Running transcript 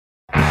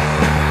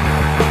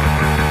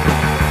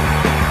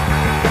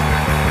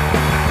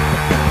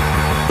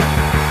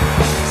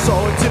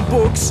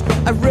books,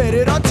 I read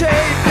it on TV.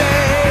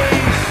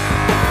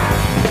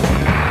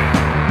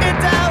 It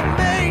don't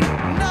mean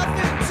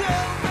nothing to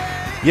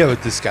me. Yeah,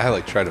 but this guy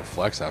like tried to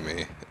flex on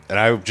me, and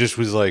I just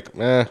was like,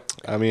 I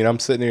mean, I'm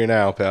sitting here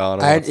now, pal. I don't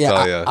know what to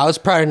tell you. I was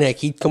proud of Nick.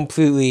 He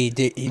completely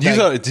did.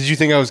 Did you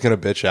think I was gonna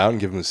bitch out and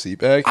give him a seat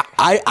back?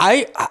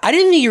 I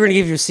didn't think you were gonna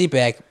give your seat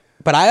back,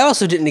 but I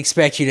also didn't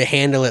expect you to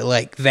handle it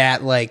like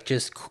that, like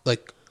just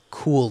like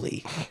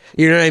coolly.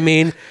 You know what I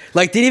mean?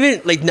 Like didn't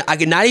even like I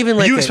could not even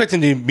like you expected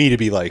me to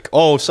be like,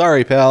 oh,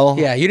 sorry, pal.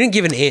 Yeah, you didn't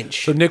give an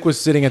inch. So Nick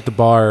was sitting at the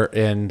bar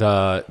and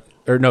or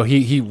no,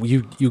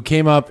 you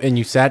came up and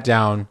you sat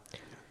down.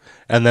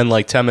 And then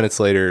like 10 minutes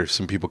later,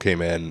 some people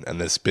came in,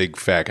 and this big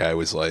fat guy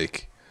was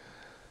like,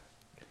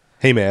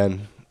 hey,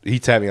 man. He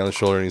tapped me on the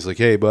shoulder, and he's like,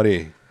 hey,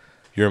 buddy,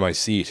 you're in my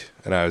seat.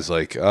 And I was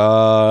like,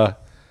 I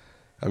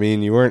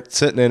mean, you weren't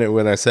sitting in it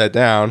when I sat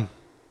down.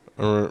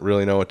 I don't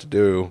really know what to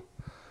do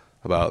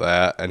about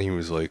that. And he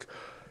was like,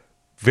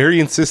 very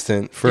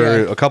insistent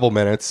for a couple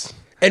minutes.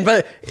 And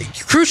but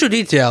crucial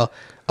detail,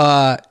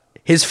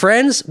 his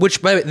friends,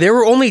 there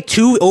were only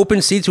 2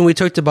 open seats when we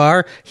took the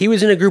bar. He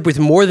was in a group with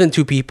more than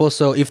 2 people,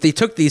 so if they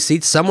took these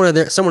seats, someone in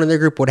their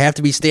group would have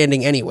to be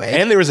standing anyway.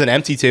 And there was an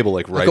empty table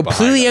like right behind us. A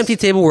completely empty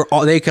table where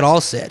they could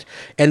all sit.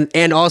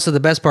 And also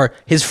the best part,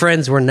 his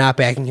friends were not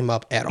backing him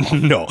up at all.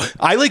 No.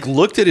 I like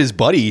looked at his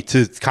buddy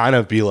to kind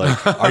of be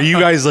like, are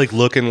you guys like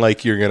looking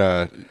like you're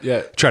gonna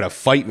try to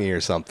fight me or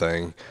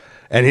something?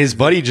 And his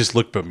buddy just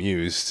looked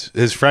bemused.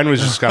 His friend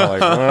was just kind of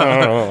like,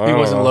 oh, he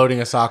wasn't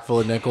loading a sock full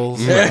of nickels.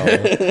 No.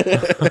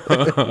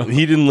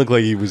 He didn't look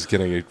like he was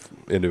getting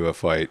into a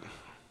fight.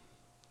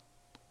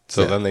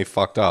 So then they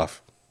fucked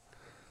off.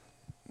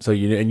 So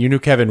you knew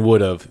Kevin would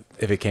have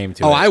if it came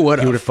to it. I would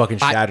have. He would have fucking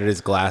shattered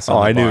his glass on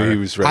the I bar. knew he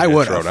was ready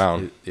to throw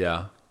down.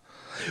 Yeah.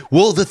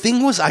 Well, the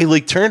thing was, I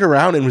like turned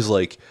around and was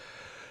like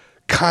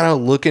kind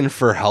of looking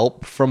for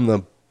help from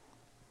the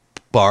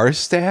bar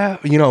staff,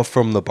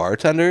 from the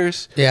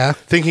bartenders. Yeah.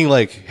 Thinking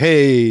like,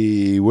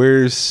 hey,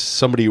 where's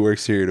somebody who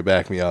works here to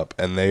back me up?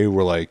 And they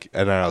were like,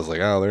 and then I was like,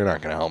 oh, they're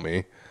not going to help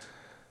me.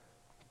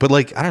 But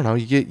like, I don't know,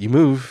 you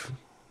move.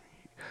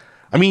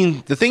 I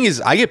mean, the thing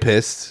is, I get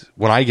pissed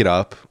when I get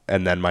up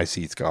and then my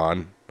seat's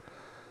gone.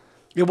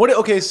 Yeah.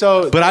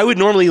 But I would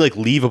normally like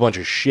leave a bunch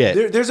of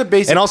shit. There's a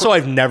basic, and also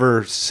I've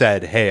never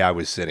said, hey, I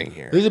was sitting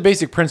here. There's a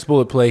basic principle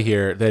at play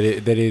here that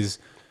is,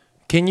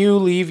 can you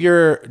leave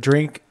your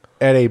drink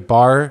at a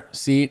bar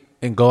seat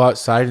and go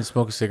outside and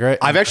smoke a cigarette?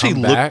 I've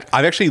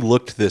actually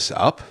looked this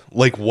up,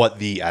 like what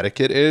the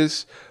etiquette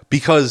is,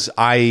 because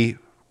I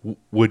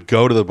would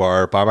go to the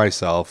bar by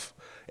myself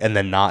and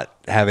then not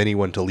have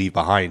anyone to leave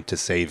behind to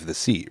save the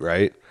seat,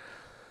 right?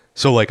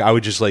 So like I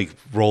would just like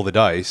roll the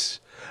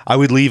dice. I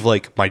would leave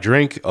like my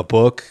drink, a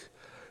book,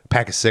 a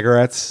pack of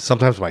cigarettes,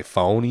 sometimes my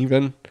phone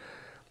even,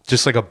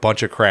 just like a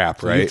bunch of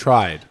crap, right? You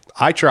tried.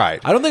 I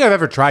tried. I don't think I've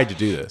ever tried to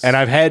do this. And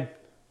I've had,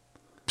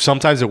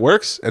 sometimes it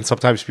works, and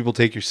sometimes people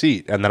take your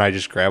seat, and then I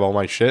just grab all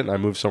my shit and I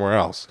move somewhere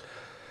else.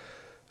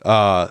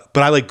 But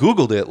I like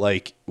Googled it,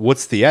 like,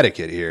 what's the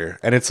etiquette here?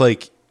 And it's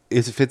like,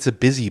 if it's a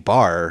busy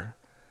bar,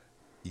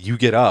 you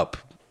get up.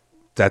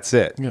 That's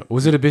it. Yeah.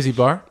 Was it a busy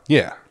bar?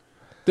 Yeah.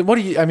 Then what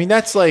do you? I mean,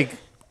 that's like.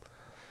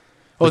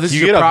 Oh, this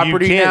is your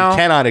property now.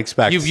 Cannot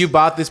expect. You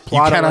bought this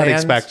plot. You cannot of land?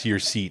 expect your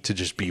seat to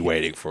just be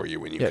waiting for you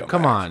when you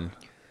come back. on.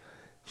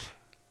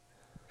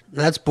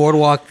 That's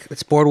Boardwalk.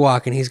 It's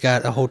Boardwalk, and he's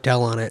got a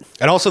hotel on it.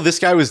 And also, this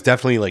guy was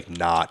definitely like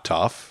not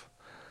tough.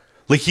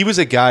 Like he was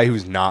a guy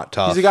who's not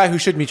tough. He's a guy who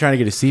shouldn't be trying to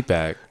get his seat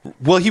back.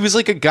 Well, he was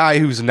like a guy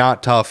who's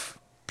not tough,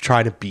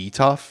 trying to be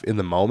tough in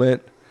the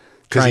moment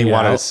because he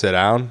wanted to sit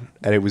down.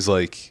 And it was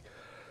like,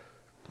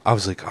 I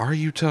was like, are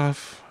you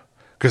tough?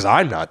 Because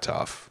I'm not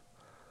tough.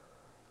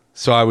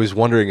 So I was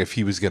wondering if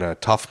he was going to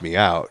tough me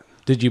out.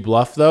 Did you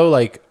bluff though?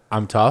 Like,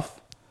 I'm tough?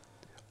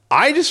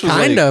 I just was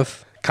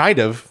Kind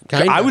of.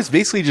 I was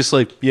basically just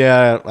like,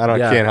 can't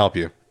help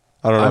you.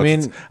 I don't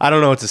know. I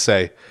don't know what to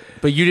say.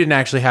 But you didn't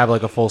actually have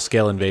like a full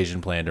scale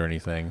invasion planned or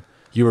anything.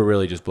 You were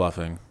really just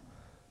bluffing.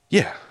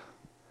 Yeah.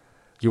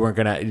 You weren't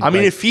gonna. I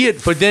mean, if he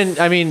had, but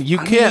then you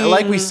can't.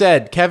 Like we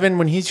said, Kevin,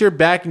 when he's here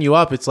backing you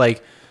up, it's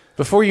like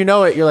before you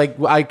know it, you're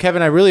like,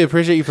 Kevin, I really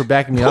appreciate you for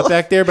backing me up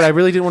back there, but I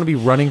really didn't want to be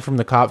running from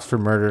the cops for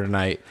murder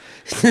tonight.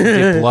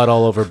 Get blood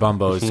all over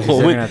Bumbo's. They're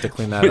gonna have to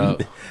clean that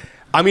up.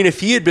 I mean, if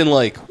he had been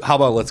like, how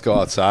about let's go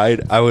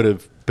outside? I would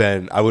have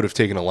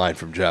taken a line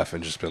from Jeff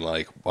and just been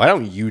like, why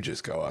don't you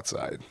just go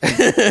outside?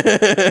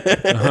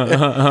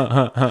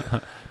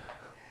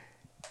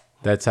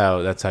 That's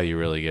how you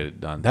really get it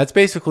done. That's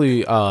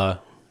basically kind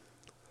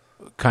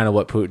of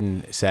what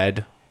Putin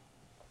said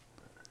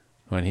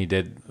when he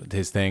did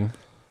his thing.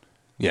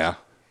 Yeah.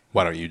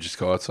 Why don't you just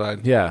go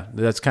outside? Yeah,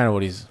 that's kind of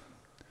what he's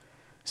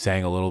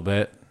saying a little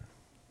bit.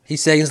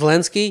 He's saying,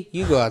 Zelensky,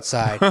 you go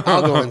outside.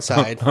 I'll go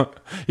inside.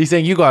 He's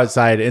saying you go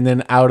outside and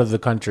then out of the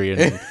country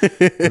and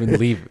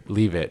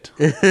leave it.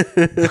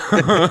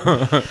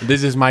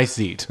 This is my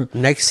seat.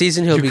 Next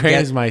season he'll Ukraine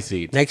is my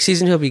seat. Next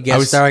season he'll be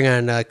guest starring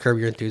on Curb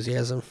Your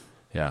Enthusiasm.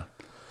 Yeah.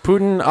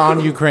 Putin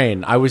on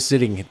Ukraine. I was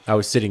sitting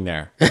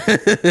there.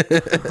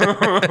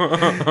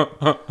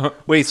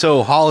 Wait,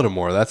 so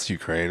Holodomor, that's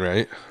Ukraine,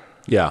 right?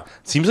 Yeah.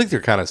 Seems like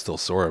they're kind of still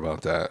sore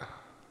about that.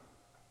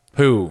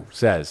 Who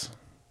says?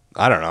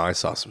 I don't know. I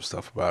saw some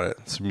stuff about it.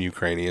 Some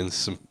Ukrainians,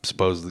 some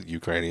supposed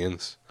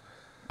Ukrainians.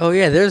 Oh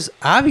yeah, there's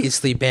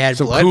obviously bad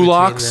Some blood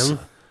kulaks? between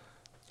them.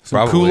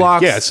 Some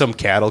kulaks? Yeah, some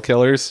cattle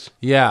killers.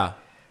 Yeah.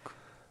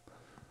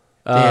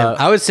 Damn,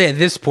 I would say at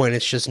this point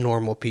it's just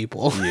normal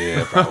people.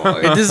 Yeah,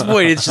 probably. At this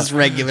point, it's just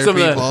regular Some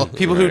people of the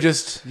people who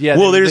just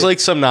Well, there's like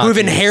some Nazis. who've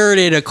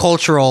inherited a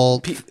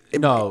cultural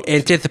no.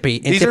 antipathy.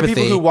 These are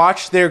people who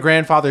watched their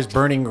grandfathers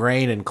burning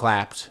grain and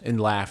clapped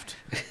and laughed.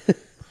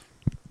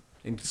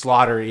 And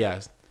slaughter,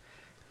 yes.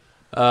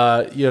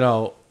 Well,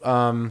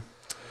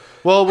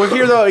 we're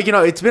here though.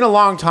 It's been a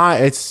long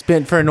time. It's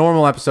been for a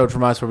normal episode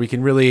from us where we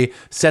can really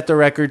set the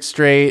record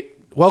straight.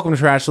 Welcome to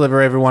Trash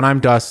Liver, everyone. I'm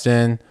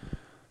Dustin.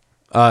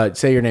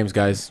 Say your names,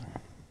 guys.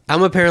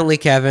 I'm apparently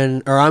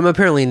Kevin, or I'm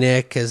apparently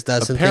Nick, because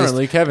Dustin.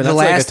 Apparently, Kevin. The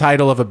That's like a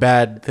title of a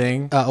bad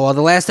thing. well,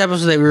 the last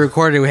episode that we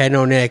recorded, we had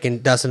no Nick,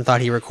 and Dustin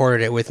thought he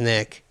recorded it with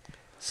Nick.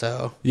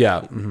 So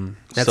Yeah.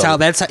 that's how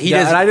he Yeah,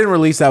 does. and I didn't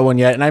release that one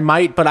yet, and I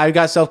might, but I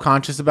got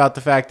self-conscious about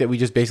the fact that we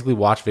just basically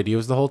watch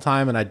videos the whole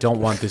time, and I don't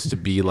want this to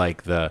be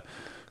like the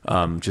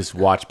just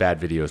watch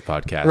bad videos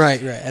podcast. Right.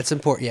 That's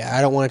important. Yeah,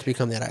 I don't want it to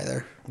become that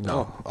either.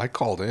 No, I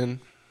called in.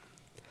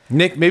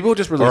 Nick, maybe we'll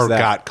just release Or that.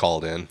 got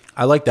called in.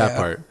 I like that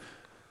part.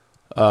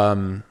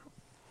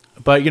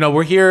 But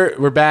we're here.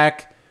 We're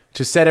back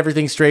to set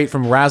everything straight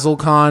from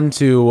Razzlecon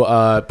to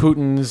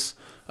Putin's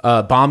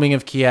bombing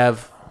of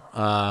Kiev.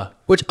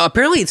 Which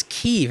apparently it's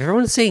Kyiv.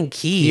 Everyone's saying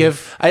Kyiv.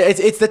 Kiev.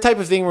 It's the type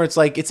of thing where it's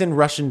like it's in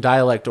Russian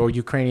dialect or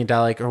Ukrainian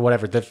dialect or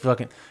whatever. The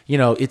fucking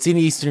it's in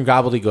Eastern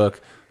gobbledygook.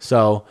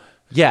 So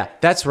yeah,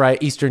 that's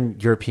right. Eastern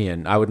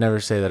European. I would never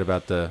say that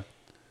about the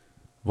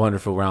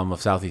wonderful realm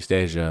of Southeast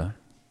Asia.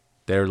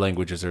 Their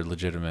languages are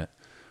legitimate.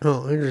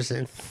 Oh,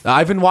 interesting.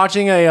 I've been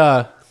watching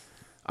a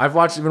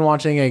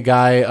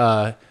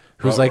guy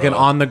who's like an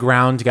on the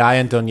ground guy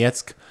in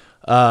Donetsk,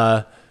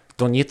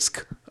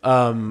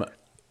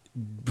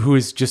 who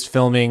is just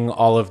filming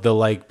all of the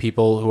like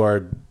people who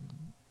are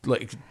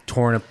like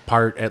torn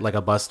apart at like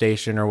a bus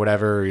station or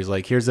whatever. He's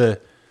like, here's a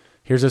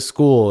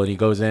school, and he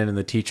goes in, and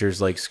the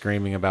teacher's like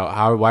screaming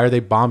about why are they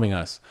bombing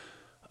us?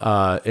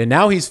 And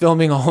now he's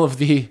filming all of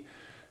the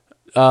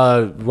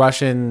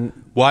Russian.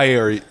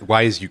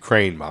 Why is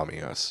Ukraine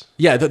bombing us?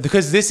 Yeah,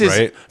 because this is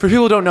Right. for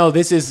people who don't know.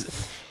 This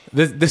is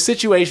the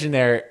situation.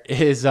 There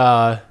is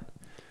at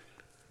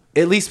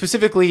least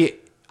specifically.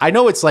 I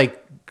know it's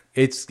like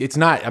it's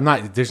not. I'm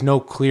not. There's no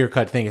clear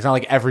cut thing. It's not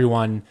like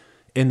everyone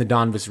in the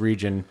Donbas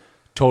region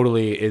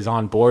totally is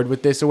on board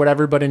with this or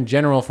whatever. But in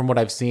general, from what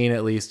I've seen,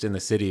 at least in the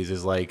cities,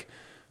 is like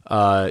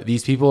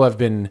these people have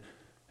been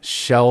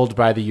shelled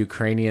by the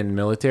Ukrainian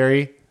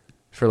military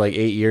for like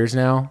 8 years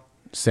now,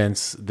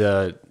 since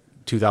the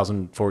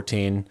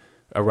 2014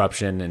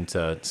 eruption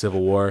into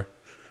civil war,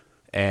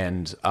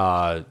 and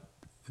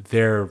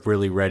they're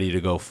really ready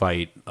to go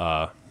fight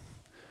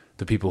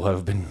the people who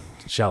have been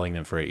shelling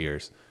them for 8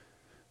 years.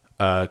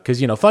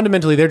 Because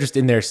fundamentally they're just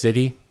in their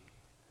city,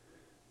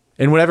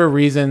 and whatever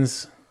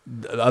reasons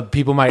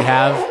people might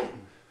have,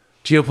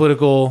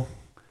 geopolitical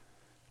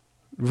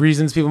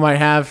reasons people might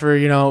have for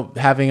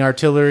having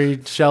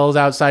artillery shells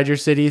outside your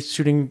city,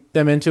 shooting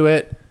them into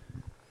it.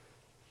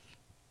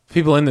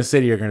 People in the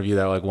city are going to view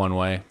that like one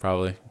way,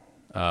 probably.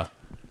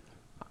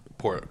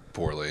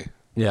 Poorly.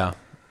 Yeah.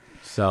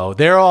 So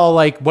they're all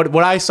like, what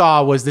I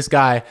saw was this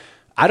guy.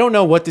 I don't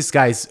know what his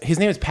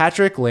name is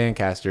Patrick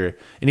Lancaster.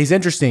 And he's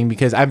interesting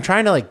because I'm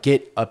trying to like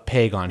get a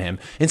peg on him.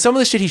 And some of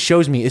the shit he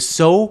shows me is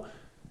so.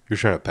 You're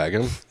trying to peg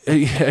him?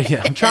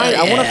 Yeah, I'm trying.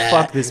 I want to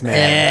fuck this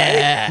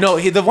man. No,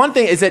 the one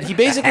thing is that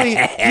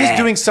he's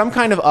doing some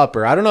kind of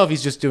upper. I don't know if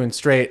he's just doing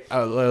straight,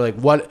 like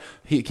what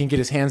he can get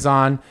his hands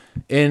on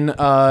in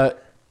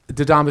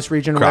the Donbas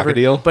region or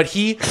Crocodile? whatever.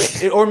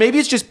 But or maybe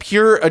it's just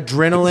pure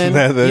adrenaline.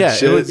 That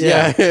shit?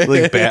 Yeah.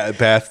 Like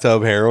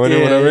bathtub heroin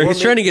or whatever. He's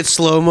trying to get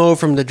slow-mo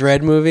from the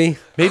Dread movie.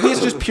 Maybe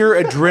it's just pure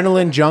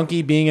adrenaline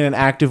junkie being in an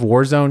active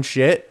war zone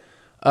shit.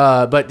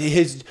 But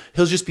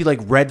he'll just be like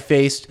red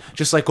faced,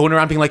 just like going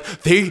around being like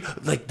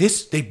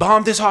they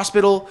bombed this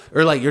hospital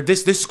or like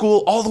this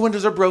school, all the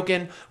windows are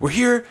broken. We're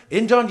here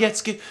in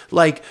Donetsk,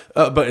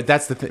 but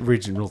that's the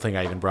original thing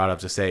I even brought up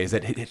to say is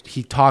that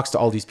he talks to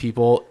all these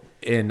people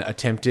in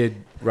attempted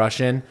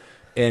Russian,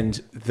 and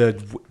the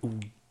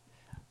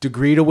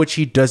degree to which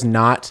he does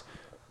not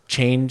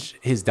change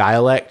his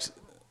dialect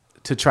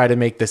to try to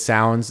make the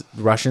sounds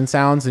Russian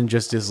sounds, and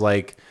just is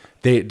like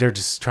they're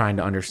just trying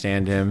to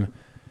understand him.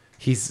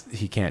 He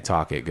can't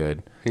talk it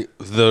good.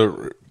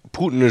 The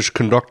Putin is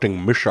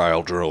conducting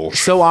missile drills.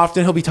 So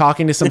often he'll be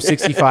talking to some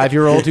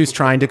 65-year-old who's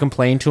trying to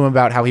complain to him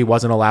about how he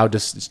wasn't allowed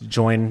to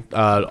join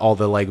all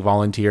the like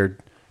volunteer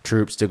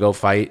troops to go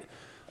fight.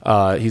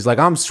 He's like,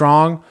 I'm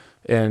strong,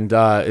 and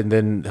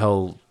then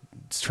he'll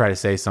try to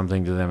say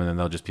something to them, and then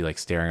they'll just be like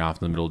staring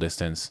off in the middle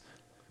distance,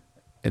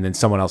 and then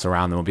someone else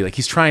around them will be like,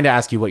 he's trying to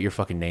ask you what your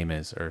fucking name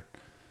is, or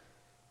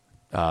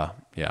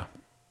Yeah.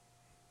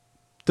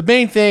 The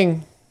main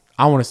thing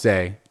I want to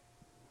say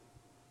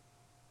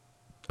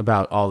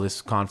about all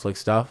this conflict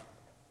stuff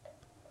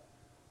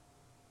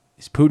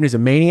is Putin is a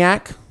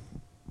maniac,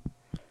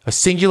 a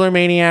singular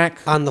maniac.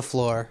 On the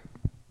floor.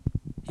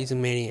 He's a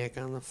maniac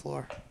on the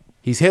floor.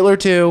 He's Hitler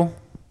too.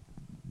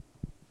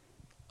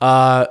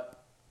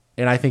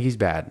 And I think he's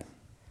bad.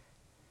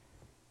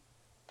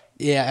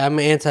 Yeah, I'm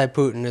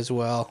anti-Putin as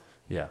well.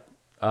 Yeah.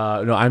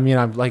 No, I mean,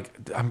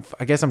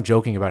 I guess I'm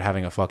joking about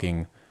having a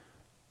fucking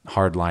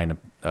hard line.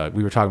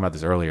 We were talking about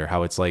this earlier,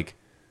 how it's like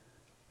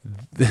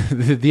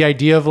the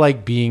idea of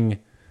like being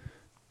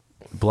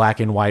black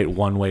and white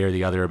one way or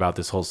the other about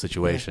this whole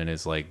situation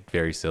is like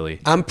very silly.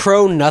 I'm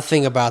pro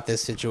nothing about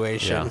this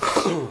situation.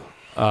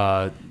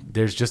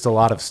 There's just a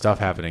lot of stuff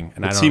happening,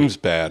 and It seems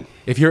bad.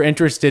 If you're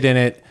interested in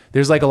it,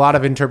 there's like a lot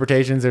of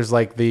interpretations. There's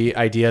like the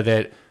idea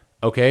that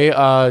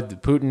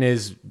Putin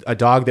is a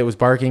dog that was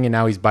barking and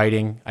now he's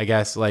biting. I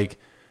guess like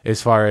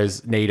as far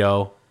as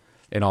NATO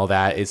and all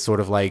that, it's sort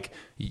of like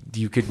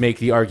you could make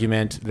the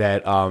argument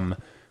that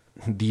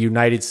the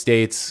United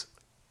States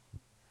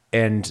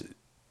and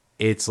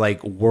its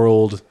like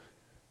world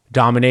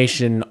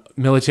domination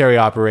military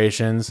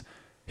operations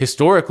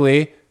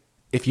historically,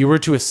 if you were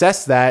to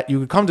assess that, you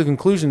would come to the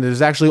conclusion that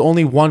there's actually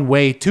only one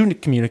way to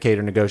communicate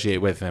or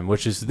negotiate with him,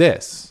 which is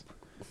this.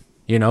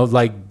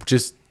 Like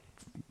just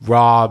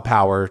raw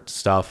power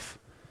stuff.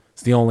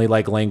 It's the only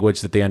like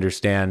language that they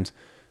understand.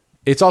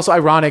 It's also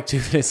ironic too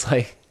that it's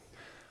like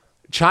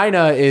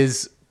China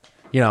is,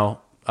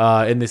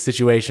 in this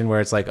situation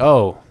where it's like,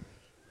 don't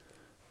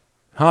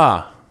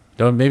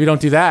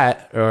do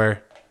that,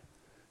 or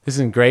this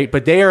isn't great.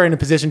 But they are in a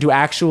position to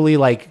actually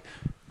like,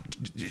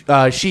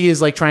 she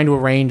is like trying to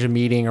arrange a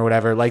meeting or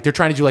whatever. Like they're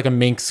trying to do like a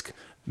Minsk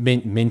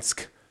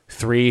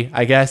 3,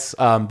 I guess.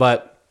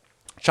 But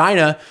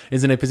China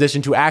is in a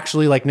position to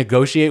actually like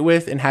negotiate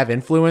with and have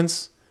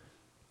influence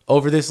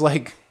over this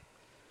like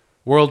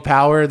world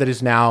power that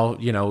is now,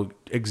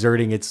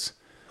 exerting its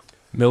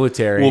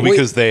military. Well,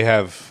 because they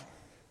have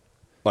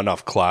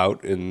enough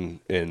clout in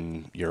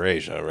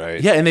Eurasia,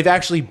 right? Yeah, and they've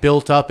actually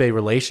built up a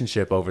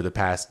relationship over the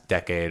past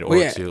decade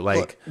or two.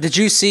 Like, did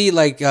you see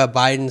like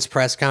Biden's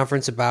press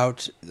conference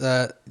about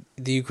the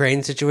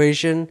Ukraine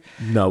situation?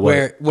 No,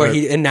 where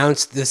he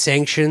announced the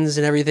sanctions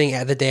and everything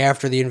at the day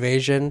after the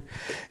invasion.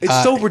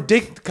 It's so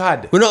ridiculous.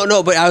 God. Well,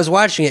 no, but I was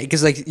watching it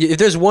because like if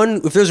there's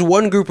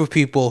one group of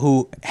people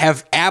who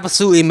have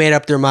absolutely made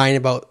up their mind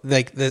about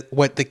like the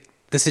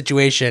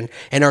situation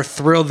and are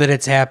thrilled that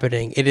it's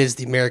happening, it is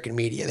the American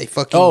media. They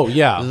fucking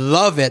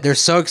love it. They're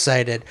so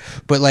excited.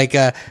 But like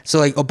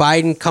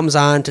Biden comes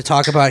on to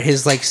talk about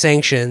his like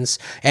sanctions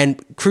and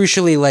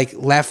crucially like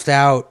left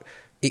out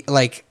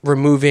like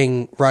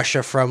removing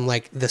Russia from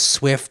like the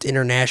SWIFT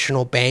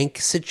international bank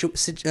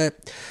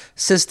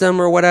system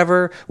or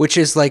whatever, which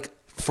is like,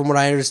 from what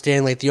I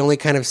understand, like the only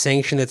kind of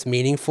sanction that's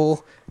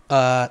meaningful,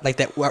 like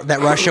that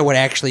Russia would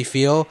actually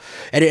feel.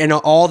 And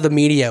all the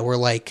media were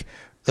like,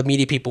 the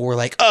media people were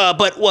like,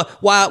 but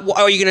why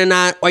are you gonna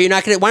not? Why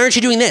aren't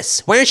you doing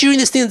this? Why aren't you doing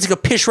this thing that's gonna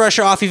piss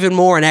Russia off even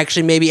more and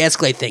actually maybe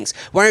escalate things?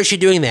 Why aren't you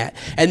doing that?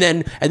 And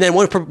then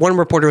one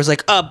reporter was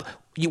like,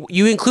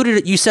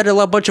 you said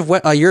a bunch of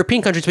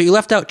European countries, but you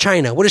left out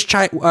China. What does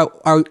China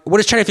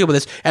feel about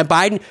this? And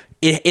Biden,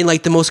 in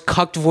like the most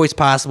cucked voice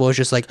possible, is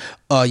just like,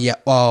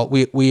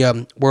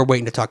 we're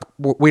waiting to talk.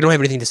 We don't have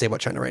anything to say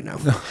about China right now,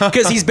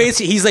 because he's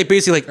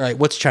basically like, all right,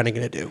 what's China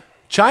gonna do?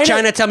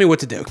 China, tell me what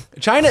to do.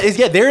 China is,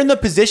 they're in the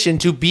position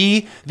to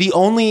be the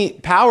only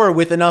power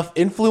with enough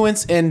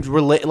influence and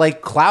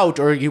like clout,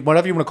 or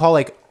whatever you want to call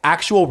like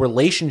actual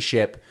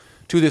relationship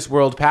to this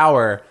world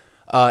power,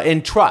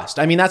 and trust.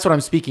 I mean, that's what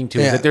I'm speaking to.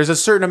 That there's a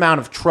certain amount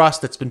of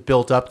trust that's been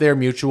built up there,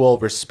 mutual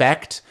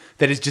respect,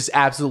 that is just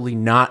absolutely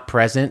not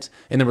present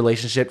in the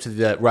relationship to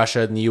the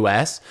Russia and the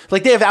U.S.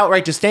 Like, they have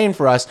outright disdain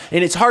for us,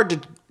 and it's hard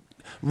to,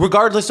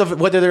 regardless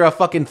of whether they're a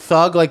fucking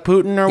thug like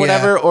Putin or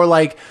whatever, or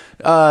like,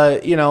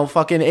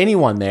 fucking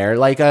anyone there,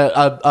 like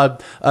a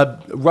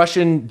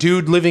Russian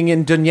dude living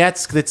in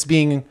Donetsk that's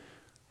being,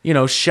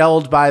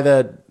 shelled by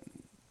the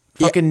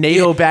fucking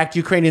NATO-backed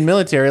Ukrainian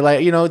military.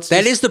 Like, it's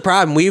that is the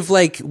problem.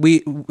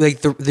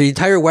 The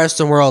entire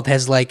Western world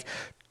has like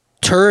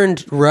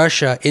turned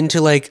Russia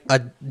into like a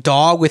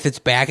dog with its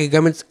back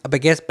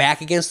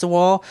against the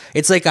wall.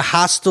 It's like a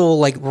hostile,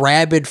 like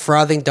rabid,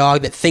 frothing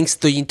dog that thinks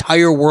the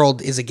entire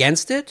world is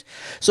against it.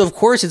 So of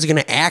course it's going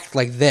to act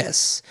like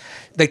this.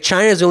 Like,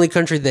 China is the only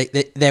country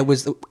that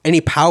was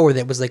any power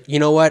that was like, you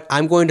know what?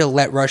 I'm going to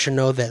let Russia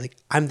know that like,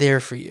 I'm there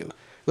for you.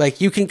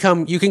 Like, you can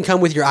come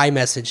with your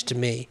iMessage to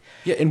me.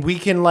 Yeah, and we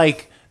can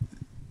like,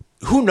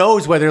 who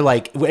knows whether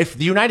like, if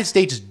the United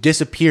States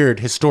disappeared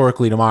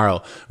historically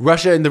tomorrow,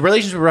 Russia and the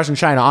relationship with Russia and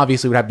China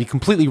obviously would have to be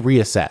completely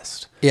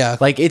reassessed. Yeah,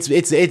 like it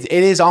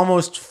is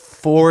almost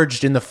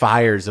forged in the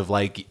fires of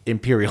like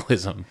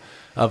imperialism,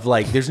 of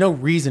like, there's no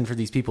reason for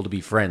these people to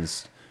be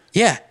friends.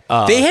 Yeah,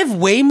 they have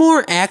way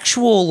more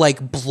actual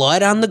like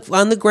blood on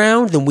the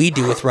ground than we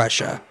do with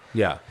Russia.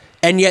 Yeah,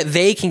 and yet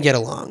they can get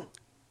along.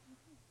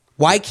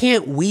 Why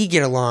can't we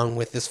get along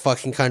with this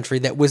fucking country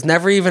that was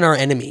never even our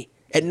enemy?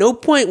 At no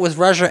point was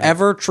Russia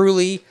ever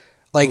truly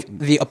like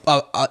the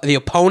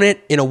opponent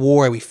in a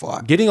war we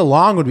fought. Getting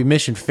along would be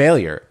mission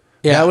failure.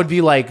 Yeah. That would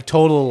be like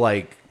total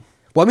like.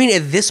 Well, I mean,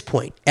 at this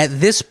point,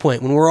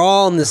 when we're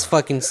all in this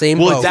fucking same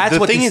Well, boat, that's the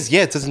what thing this- is,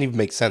 yeah, it doesn't even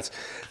make sense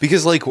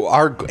because like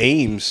our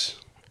aims,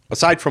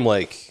 aside from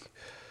like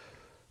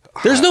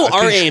there's no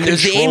our con- aim.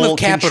 There's the aim of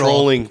capital.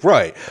 controlling,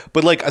 right?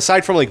 But like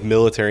aside from like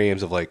military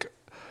aims of like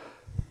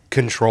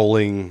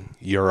controlling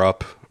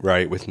Europe,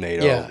 right, with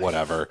NATO, Yeah.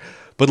 whatever.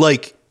 But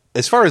like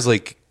as far as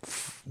like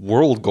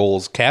world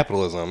goals,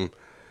 capitalism,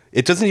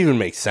 it doesn't even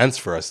make sense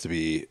for us to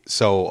be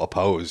so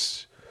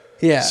opposed.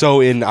 Yeah. So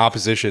in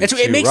opposition It's-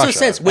 to it makes no Russia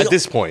sense. at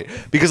this point,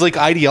 because like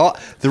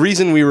the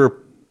reason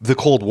the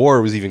Cold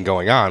War was even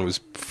going on was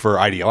for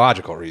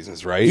ideological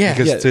reasons, right? Yeah.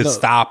 Because Yeah, to no.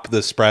 stop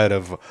the spread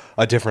of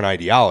a different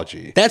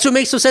ideology. That's what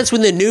makes no sense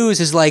when the news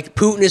is like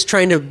Putin is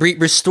trying to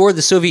restore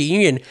the Soviet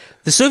Union.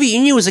 The Soviet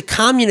Union was a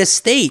communist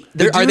state. Are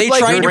Dude, they like,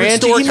 trying to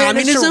ranted- restore he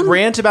managed to communism?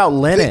 rant about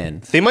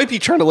Lenin. They might be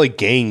trying to like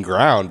gain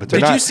ground, but they're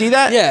Did not. you see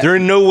that? Yeah. They're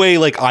in no way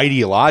like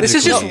ideologically. This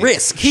is just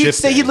risk. He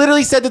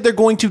literally said that they're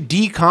going to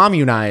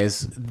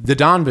decommunize the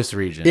Donbas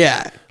region.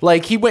 Yeah.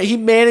 Like he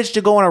managed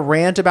to go on a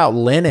rant about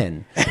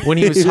Lenin when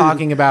he was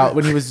talking about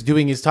when he was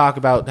doing his talk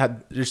about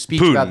their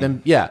speech Putin. about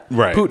them. Yeah,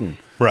 Right. Putin.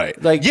 Right.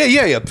 Like-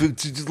 yeah.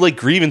 Like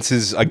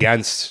grievances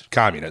against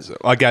communism,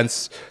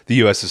 against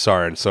the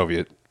USSR and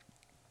Soviet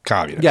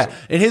communism. Yeah,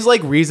 and his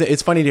like reason.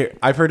 It's funny to.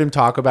 I've heard him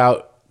talk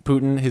about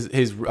Putin.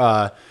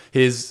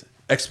 His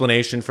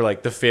explanation for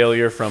like the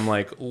failure from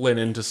like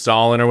Lenin to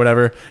Stalin or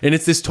whatever, and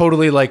it's this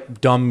totally like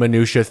dumb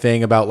minutia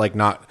thing about like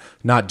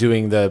not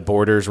doing the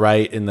borders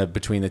right in the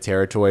between the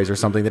territories or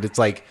something. That it's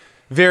like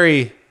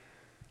very.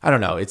 I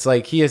don't know. It's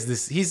like he has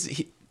this.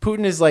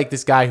 Putin is like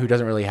this guy who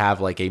doesn't really have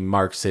like a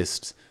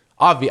Marxist.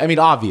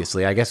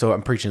 Obviously, I guess so.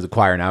 I'm preaching to the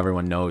choir now.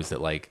 Everyone knows that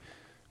like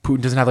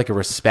Putin doesn't have like a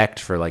respect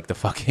for like the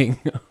fucking.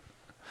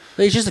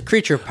 He's just a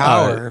creature of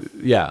power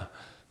Yeah.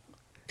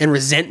 and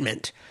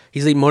resentment.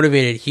 He's like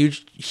motivated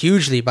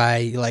hugely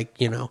by like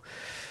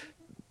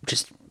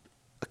just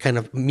a kind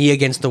of me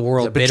against the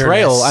world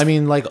Betrayal. bitterness. I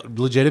mean, like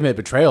legitimate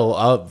betrayal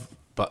of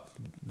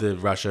the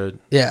Russia.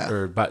 Yeah.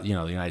 the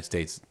United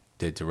States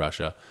did to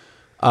Russia.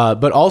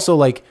 But also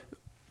like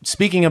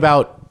speaking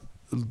about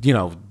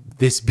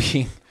this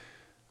being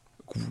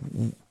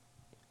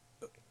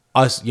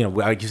us,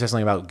 like you said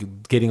something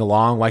about getting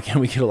along. Why can't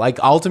we get like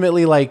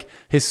ultimately like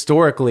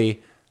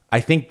historically? I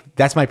think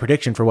that's my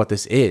prediction for what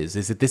this is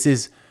that this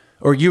is,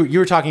 or you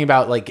were talking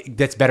about like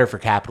that's better for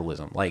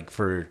capitalism, like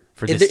for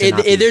this. to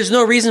not be- There's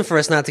no reason for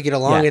us not to get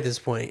along Yeah. at this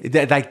point.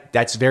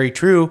 That's very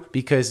true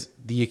because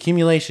the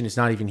accumulation is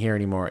not even here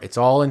anymore. It's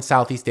all in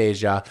Southeast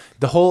Asia.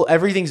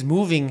 Everything's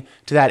moving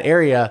to that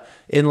area,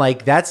 and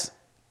like that's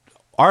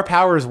our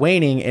power is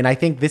waning. And I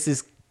think this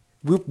is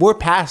we're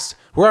past.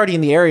 We're already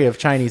in the area of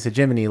Chinese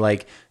hegemony.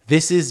 Like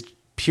this is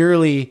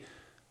purely,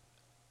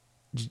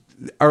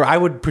 or I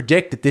would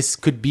predict that this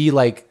could be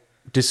like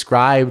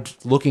described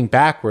looking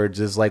backwards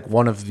as like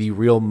one of the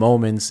real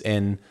moments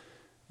in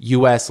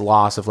U.S.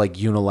 loss of like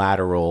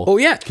unilateral. Oh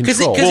yeah, because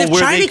control. if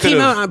where China they came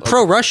could've- out on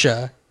pro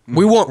Russia,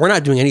 we're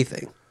not doing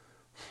anything.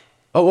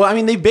 Oh well, I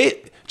mean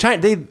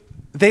China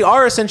they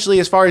are essentially,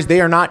 as far as they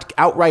are not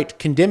outright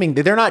condemning,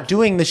 they're not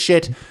doing the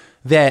shit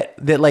that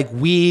like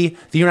we,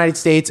 the United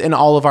States, and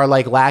all of our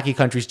like lackey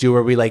countries do,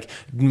 where we like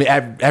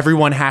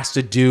everyone has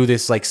to do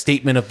this like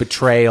statement of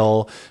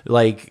betrayal,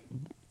 like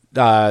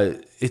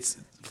it's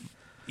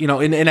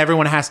and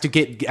everyone has to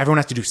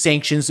do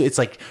sanctions. It's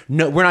like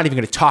no, we're not even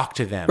going to talk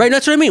to them. Right,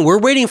 that's what I mean. We're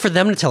waiting for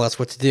them to tell us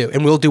what to do,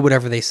 and we'll do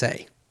whatever they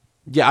say.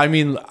 Yeah, I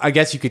mean, I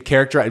guess you could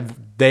characterize.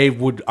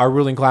 Our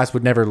ruling class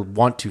would never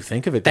want to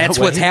think of it that That's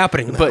way. what's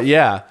happening, though. But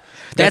yeah.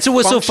 That's what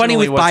was so funny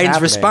with functionally what's Biden's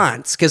happening.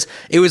 response, because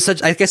it was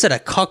such, like I said, a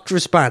cucked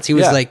response. He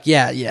was Yeah. like,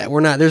 "Yeah,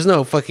 we're not. There's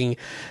no fucking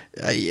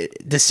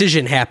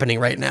decision happening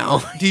right now."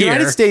 The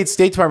United here." States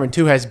State Department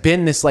too has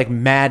been this like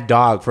mad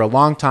dog for a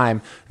long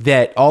time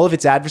that all of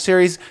its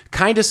adversaries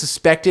kind of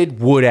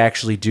suspected would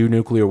actually do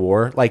nuclear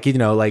war. Like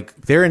like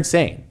they're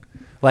insane.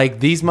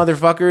 Like these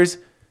motherfuckers,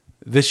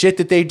 the shit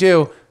that they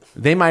do,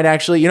 they might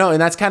actually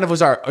and that's kind of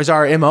was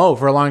our MO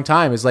for a long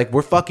time. Is like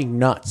we're fucking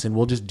nuts and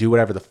we'll just do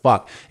whatever the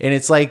fuck. And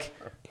it's like,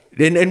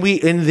 and we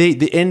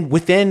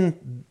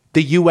within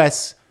the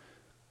U.S.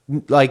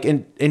 like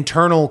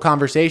internal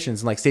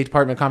conversations and like State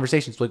Department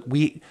conversations, like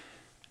we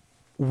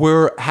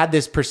had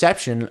this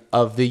perception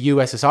of the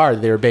USSR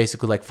that they were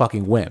basically like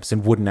fucking wimps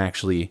and wouldn't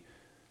actually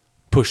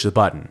push the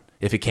button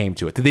if it came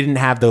to it. That they didn't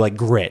have the like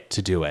grit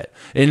to do it.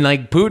 And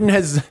like Putin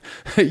has,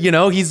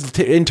 he's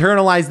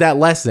internalized that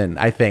lesson,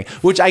 I think,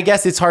 which I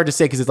guess it's hard to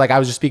say because it's like I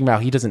was just speaking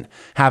about, he doesn't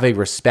have a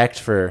respect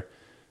for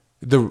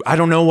I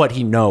don't know what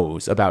he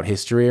knows about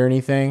history or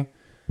anything,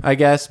 I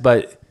guess,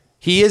 but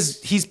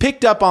he's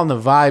picked up on the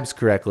vibes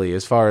correctly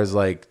as far as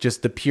like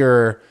just the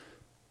pure,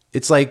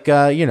 it's like,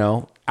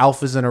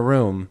 alphas in a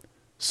room,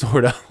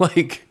 sort of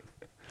like.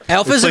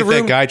 Alpha's It's in like a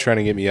room. that guy trying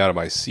to get me out of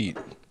my seat.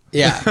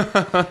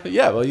 Yeah.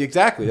 Yeah, well,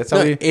 exactly. That's how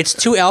No, we. it's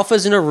two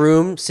alphas in a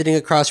room sitting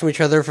across from each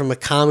other from a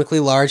comically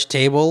large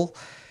table,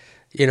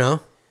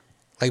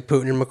 like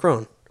Putin and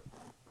Macron.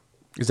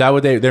 Is that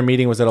what their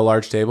meeting was at a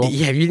large table?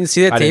 Yeah, you didn't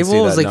see that I didn't table? see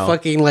It was that, like no.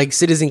 fucking like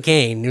Citizen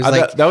Kane. It was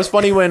like that was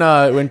funny when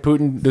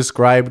Putin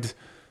described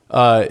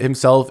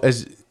himself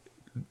as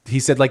he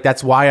said like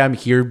that's why I'm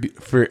here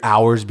for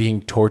hours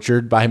being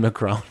tortured by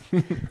Macron.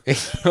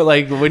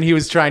 Like when he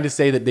was trying to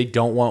say that they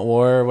don't want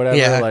war or whatever.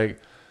 Yeah.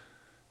 Like,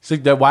 it's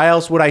like that. Why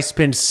else would I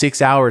spend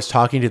 6 hours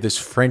talking to this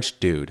French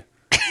dude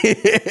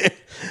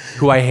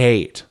who I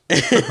hate?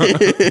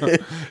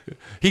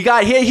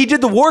 He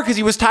did the war because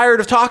he was tired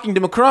of talking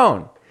to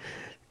Macron.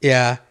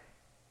 Yeah.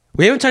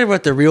 We haven't talked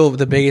about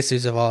the biggest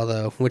news of all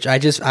though, which I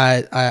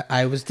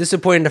was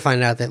disappointed to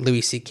find out that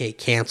Louis C.K.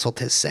 canceled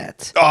his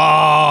set.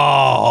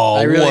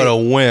 Oh, really- what a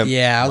wimp!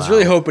 Yeah, I was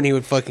really hoping he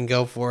would fucking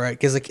go for it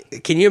because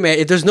like, can you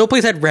imagine? If there's no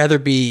place I'd rather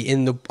be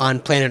on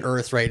planet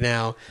Earth right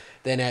now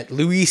than at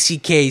Louis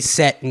C.K.'s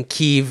set in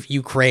Kyiv,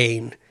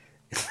 Ukraine.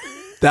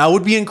 That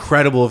would be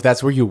incredible if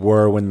that's where you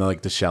were when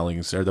the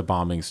shellings or the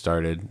bombing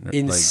started. Like,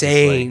 just,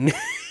 like, Insane.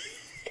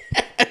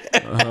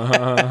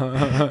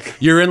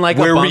 you're in like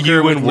Where a were bunker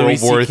you with when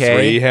Louis World War CK.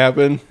 III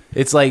happened?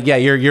 It's like, yeah,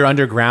 you're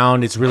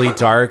underground. It's really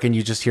dark, and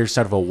you just hear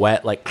sort of a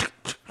wet, like,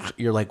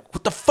 you're like,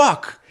 what the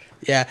fuck?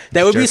 Yeah,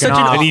 that would be Jerking such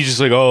off. And he's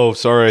just like, "Oh,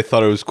 sorry, I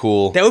thought it was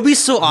cool." that would be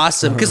so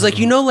awesome because like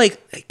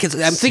because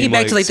I'm thinking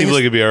back to like the seems like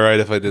it'd be all right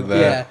if I did that.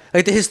 yeah,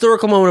 like the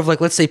historical moment of like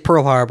let's say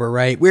Pearl Harbor,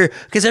 right? Where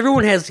because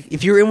everyone has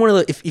if you're in one of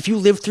the if you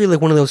live through like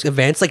one of those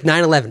events like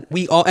 9/11,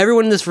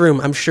 everyone in this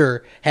room I'm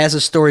sure has a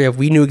story of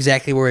we knew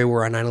exactly where we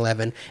were on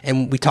 9/11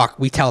 and we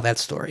tell that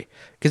story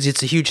because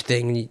it's a huge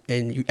thing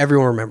and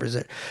everyone remembers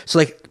it. So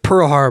like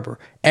Pearl Harbor,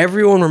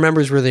 everyone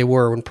remembers where they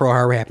were when Pearl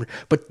Harbor happened,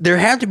 but there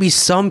have to be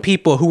some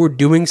people who were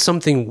doing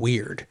something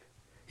weird.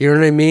 You know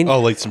what I mean? Oh,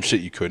 like some shit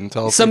you couldn't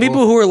tell. Some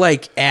people who were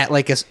like at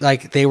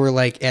they were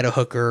like at a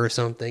hooker or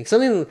something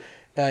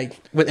like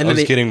and I then was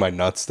they, getting my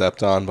nuts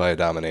stepped on by a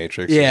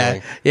dominatrix. or yeah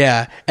something.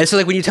 yeah and so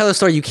like when you tell a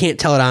story you can't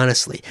tell it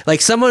honestly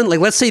like someone like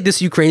let's say this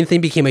Ukraine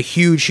thing became a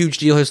huge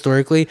deal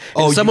historically and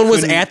Oh, you someone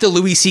was couldn't- at the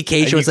Louis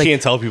C.K. show you it's like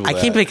can't tell people I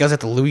that. can't believe I was at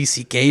the Louis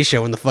C.K.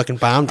 show when the fucking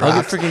bomb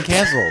I'll get dropped. freaking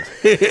canceled.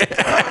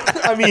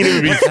 I mean, it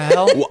would be.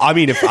 hell? Well, I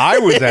mean, if I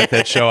was at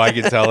that show, I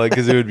could tell it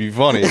because it would be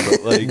funny.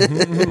 But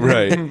like,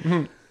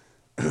 right?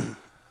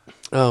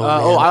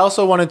 I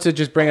also wanted to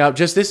just bring up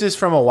this is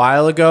from a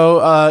while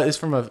ago. It's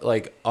from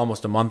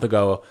almost a month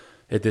ago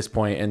at this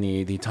point in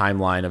the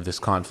timeline of this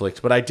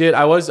conflict. But I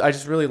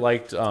just really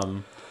liked.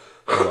 Hold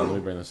on, let me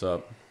bring this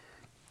up.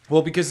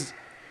 Well, because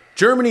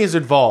Germany is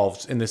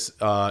involved in this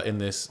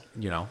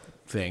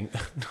thing.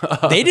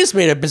 They just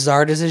made a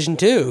bizarre decision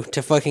too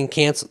to fucking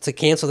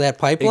cancel that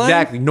pipeline.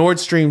 Exactly. Nord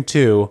Stream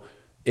 2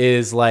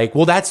 is like,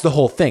 well, that's the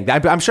whole thing.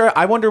 I'm sure.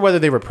 I wonder whether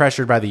they were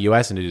pressured by the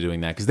U.S. into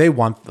doing that because they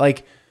want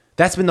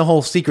that's been the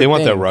whole secret. They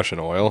want thing. that Russian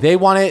oil. They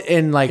want it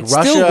in Russia.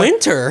 still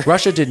winter.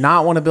 Russia did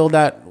not want to build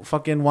that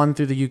fucking one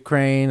through the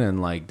Ukraine,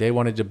 and they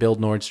wanted to build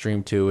Nord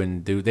Stream 2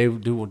 and do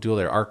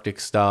their Arctic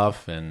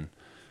stuff, and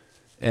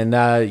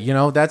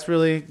that's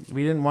really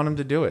we didn't want them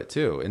to do it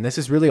too. And this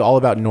is really all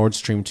about Nord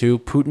Stream 2.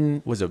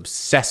 Putin was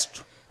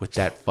obsessed with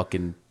that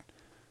fucking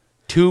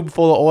tube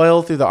full of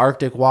oil through the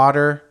Arctic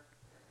water,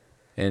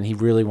 and he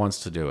really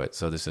wants to do it.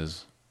 So this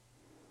is.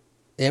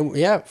 And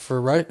yeah,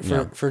 for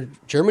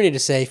Germany to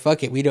say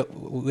fuck it, we don't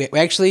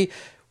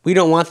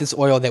want this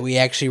oil that we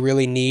actually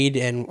really need,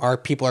 and our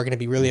people are going to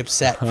be really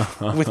upset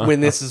with when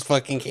this is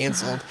fucking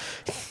canceled.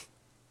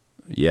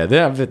 Yeah,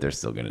 they're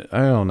still gonna. I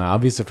don't know. I'll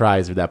be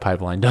surprised if that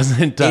pipeline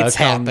doesn't. It's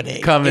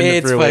happening. Come into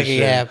it's fruition.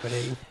 fucking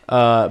happening.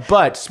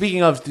 But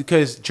speaking of,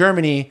 because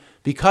Germany,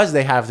 because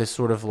they have this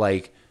sort of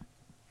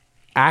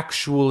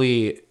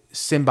actually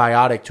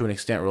symbiotic to an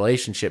extent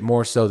relationship,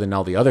 more so than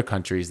all the other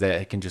countries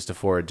that can just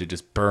afford to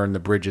just burn the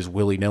bridges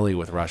willy-nilly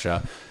with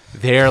Russia.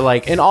 They're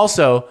and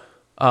also,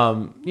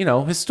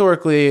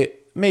 historically,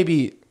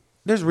 maybe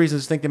there's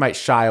reasons to think they might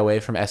shy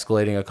away from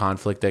escalating a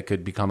conflict that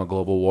could become a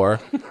global war.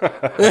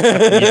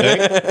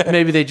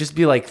 Maybe they just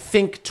be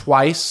think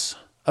twice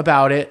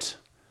about it.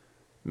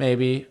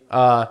 Maybe,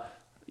 but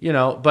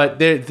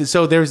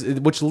there's,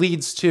 which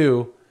leads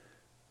to,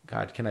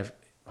 God,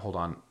 hold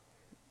on.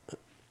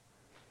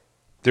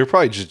 They're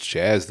probably just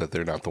jazzed that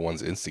they're not the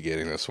ones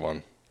instigating this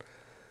one.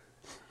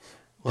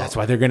 That's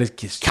why they're gonna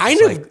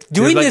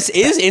Doing this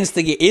is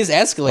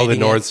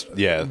escalating. Oh, the it.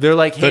 yeah. They're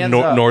the hands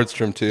up.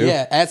 Nordstrom too.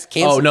 Yeah, that's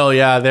canceled. Oh no,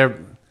 yeah, they're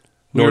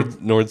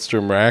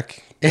Nordstrom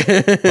rack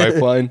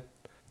pipeline.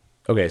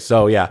 okay.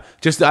 So yeah,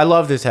 I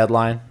love this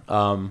headline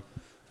from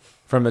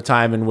the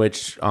time in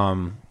which here,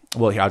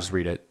 I'll just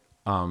read it.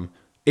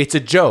 It's a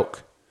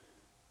joke.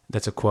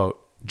 That's a quote.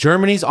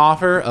 Germany's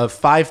offer of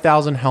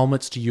 5,000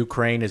 helmets to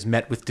Ukraine is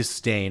met with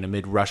disdain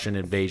amid Russian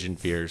invasion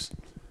fears.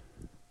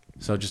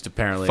 So just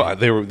apparently,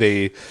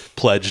 They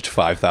pledged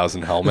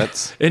 5,000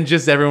 helmets. and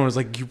just everyone was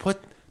like,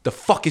 "What the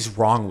fuck is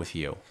wrong with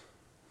you?"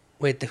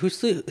 Wait,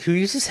 who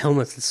uses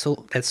helmets? That's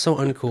so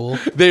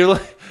uncool. They're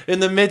like in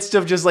the midst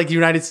of just like the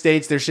United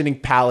States, they're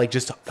shitting like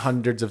just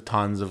hundreds of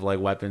tons of like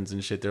weapons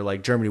and shit. They're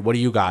like, Germany, what do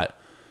you got?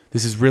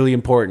 This is really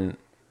important.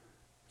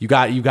 You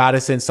got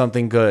to send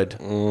something good.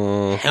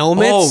 Helmets?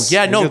 Oh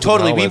yeah, no, get some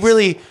totally.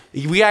 helmets.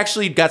 We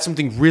actually got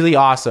something really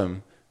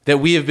awesome that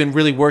we have been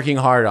really working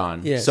hard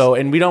on. Yes. So,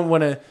 and we don't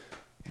want to.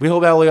 We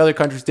hope all the other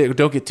countries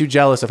don't get too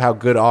jealous of how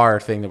good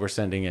our thing that we're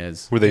sending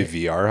is. Were they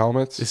VR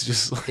helmets? It's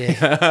just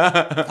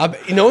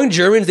like, Knowing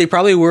Germans, they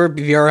probably were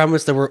VR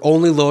helmets that were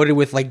only loaded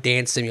with like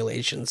dance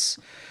simulations,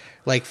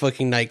 like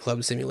fucking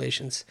nightclub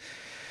simulations.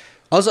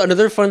 Also,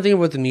 another fun thing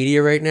about the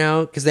media right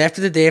now, because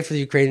after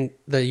the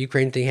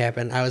Ukraine thing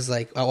happened, I was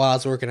like, while I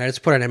was working, I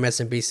just put on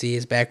MSNBC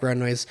as background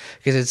noise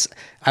because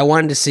I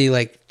wanted to see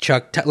like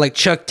Chuck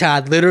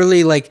Todd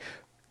literally like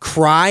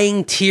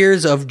crying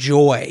tears of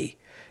joy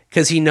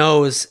because he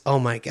knows, oh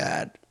my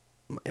god,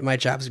 my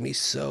job's gonna be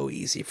so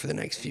easy for the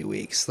next few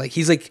weeks. Like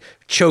he's like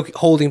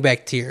holding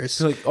back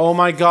tears. like, oh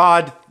my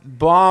god,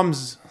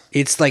 bombs!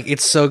 It's like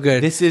it's so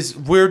good.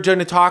 We're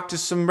gonna talk to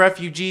some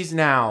refugees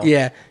now.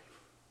 Yeah.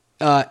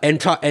 And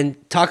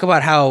talk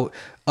about how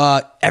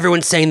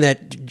everyone's saying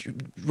that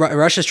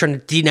Russia's trying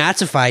to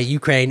denazify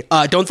Ukraine.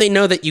 Don't they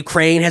know that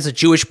Ukraine has a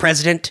Jewish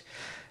president?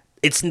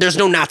 There's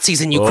no Nazis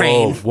in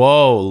Ukraine.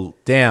 Whoa,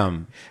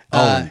 damn.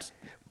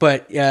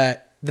 But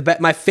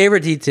my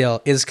favorite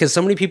detail is because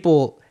so many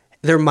people,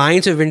 their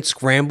minds have been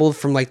scrambled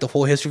from like the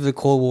whole history of the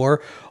Cold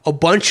War. A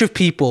bunch of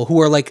people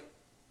who are like,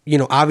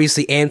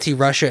 obviously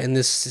anti-Russia in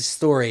this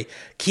story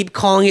keep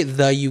calling it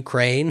the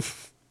Ukraine.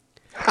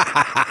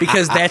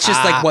 Because that's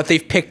just like what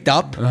they've picked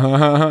up,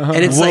 and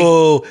it's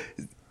like,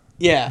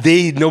 yeah,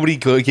 Nobody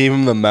gave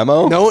him the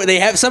memo. no, they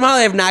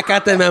have not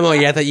got the memo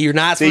yet that you're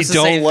not They supposed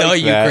to say don't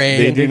like the that. Ukraine.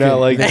 They do not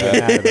like Mad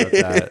that. about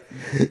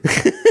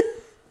that.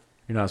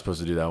 You're not supposed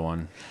to do that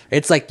one.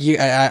 It's like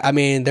I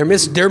mean, they're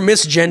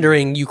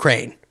misgendering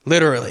Ukraine,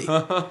 literally.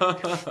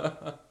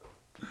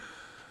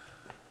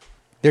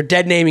 They're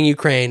dead naming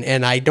Ukraine,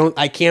 and I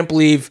can't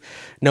believe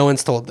no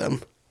one's told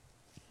them.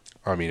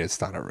 I mean, it's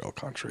not a real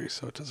country,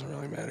 so it doesn't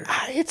really matter.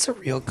 It's a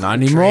real Not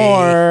country.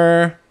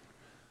 anymore.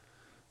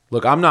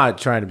 Look, I'm not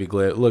trying to be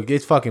glib. Look,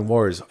 it's fucking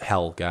war is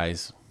hell,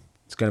 guys.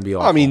 It's gonna be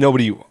awful. I mean,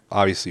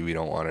 obviously, we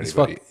don't want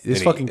anybody.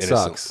 This fucking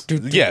sucks.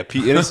 Yeah,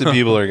 innocent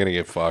people are gonna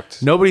get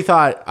fucked. Nobody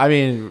thought. I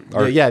mean,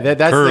 Are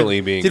that's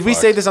currently being Did we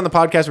fucked. say this on the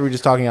podcast? Or were we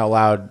just talking out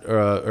loud,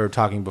 or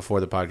talking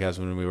before the podcast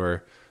when we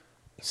were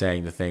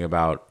saying the thing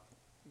about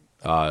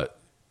how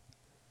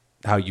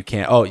you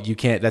can't? Oh, you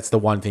can't. That's the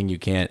one thing you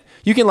can't.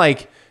 You can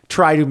like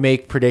try to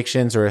make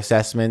predictions or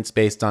assessments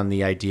based on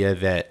the idea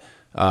that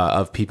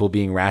of people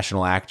being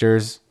rational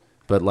actors,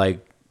 but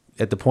like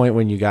at the point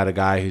when you got a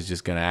guy who's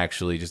just gonna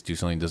actually just do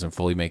something that doesn't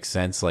fully make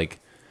sense, like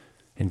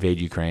invade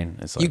Ukraine,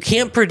 it's like You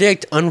can't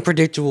predict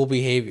unpredictable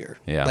behavior.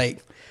 yeah, like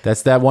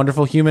that's that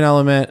wonderful human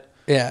element.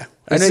 yeah,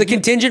 And it's it- a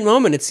contingent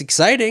moment. It's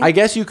exciting. I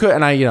guess you could,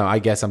 and I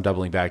guess I'm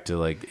doubling back to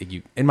like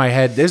you in my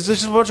head. There's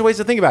just a bunch of ways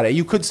to think about it.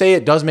 You could say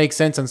it does make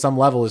sense on some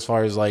level, as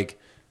far as like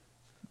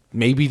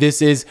maybe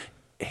this is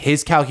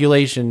his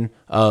calculation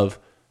of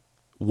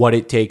what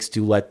it takes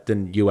to let the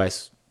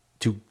U.S.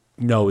 to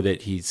know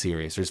that he's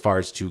serious, or as far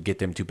as to get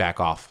them to back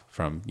off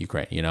from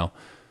Ukraine.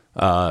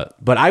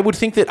 But I would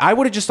think that I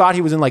would have just thought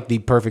he was in like the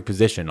perfect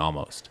position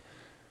almost.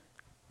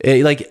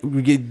 Like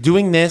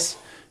doing this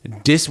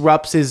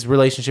disrupts his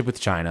relationship with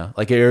China.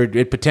 Like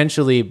it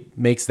potentially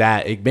makes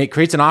that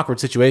creates an awkward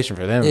situation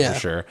for them Yeah. for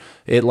sure.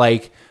 It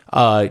like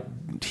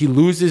he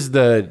loses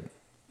the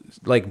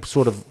like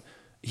sort of.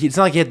 It's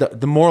not like he had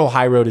the moral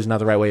high road is not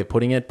the right way of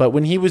putting it, but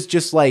when he was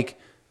just like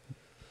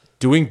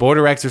doing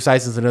border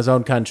exercises in his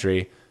own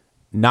country,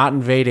 not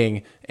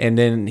invading, and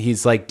then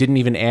he's like didn't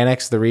even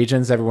annex the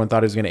regions everyone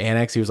thought he was going to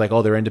annex. He was like,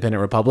 oh, they're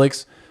independent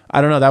republics. I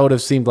don't know. That would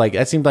have seemed like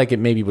it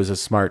maybe was a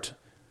smart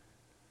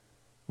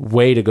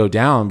way to go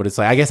down, but it's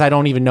like I guess I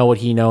don't even know what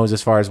he knows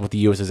as far as what the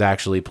U.S. is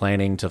actually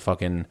planning to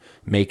fucking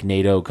make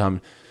NATO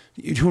come.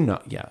 Who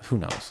knows? Yeah, who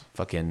knows?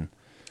 Fucking.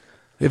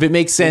 If it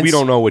makes sense, We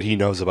don't know what he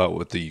knows about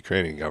what the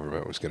Ukrainian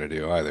government was going to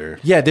do either.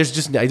 Yeah,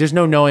 there's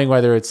no knowing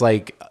whether it's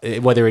like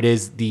whether it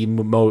is the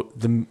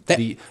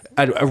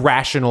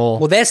irrational.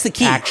 well, that's the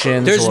key.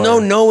 Actions. There's or- no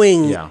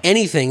knowing Yeah.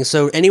 anything,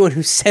 so anyone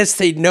who says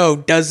they know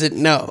doesn't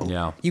know.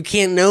 Yeah. You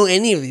can't know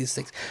any of these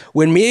things.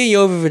 When Mia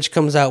Jovovich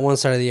comes out one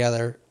side or the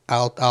other,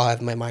 I'll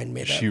have my mind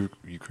made Is up. she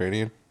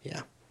Ukrainian?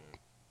 Yeah,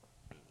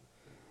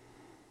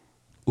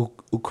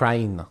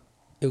 Ukraine.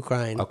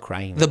 Ukraine.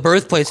 Ukraine. The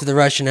birthplace of the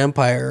Russian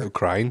Empire,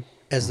 Ukraine?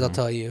 as they'll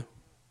tell you.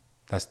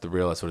 That's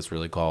what it's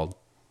really called.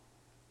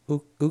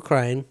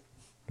 Ukraine.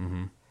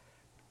 Mm-hmm.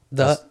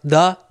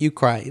 The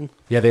Ukraine.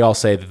 Yeah, they all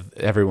say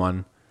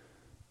everyone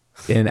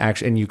in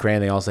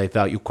Ukraine. They all say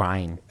the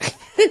Ukraine.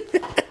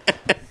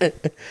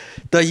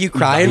 The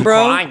Ukraine,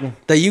 bro. Ukraine.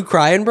 The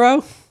Ukraine,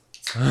 bro.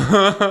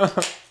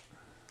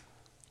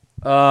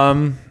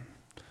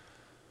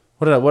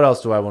 What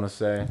else do I want to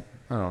say?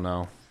 I don't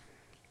know.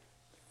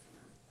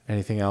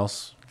 Anything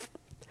else?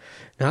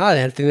 No,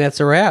 I think that's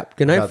a wrap.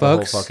 Good night, About the whole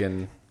folks.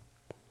 fucking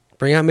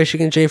Bring out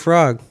Michigan J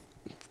Frog.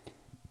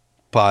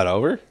 Pot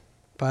over?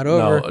 Pot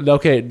over. No,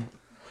 okay.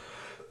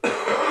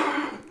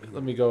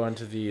 Let me go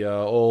into the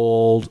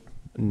old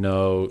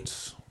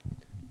notes.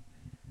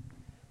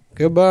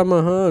 Goodbye,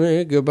 my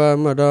honey. Goodbye,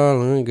 my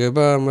darling.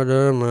 Goodbye, my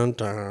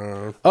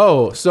darling.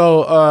 Oh,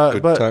 so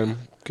Good but time.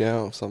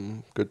 Yeah,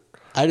 something good.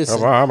 I just.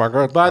 Oh, my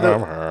God. by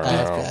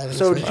the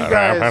So did you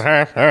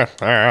guys?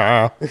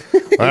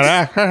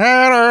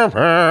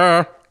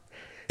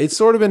 It's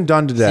sort of been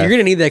done to death. You're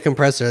gonna need that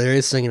compressor. There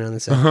is singing on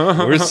this.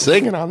 Episode. We're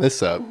singing on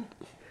this up.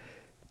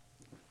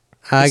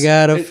 I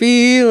got a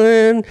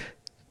feeling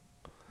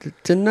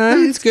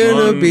tonight's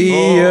gonna be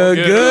a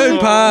good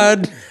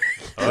pod.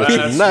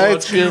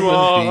 Tonight's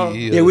gonna be.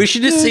 Yeah, we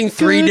should just sing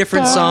 3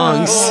 different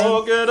songs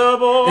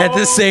at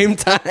the same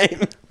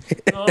time.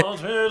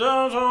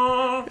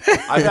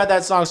 I've had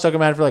that song stuck in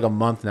my head for like a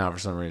month now for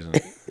some reason.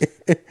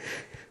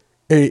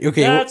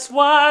 Okay. That's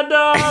why,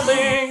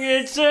 darling,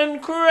 it's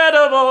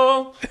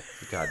incredible.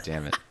 God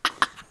damn it.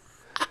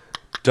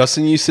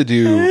 Justin used to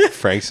do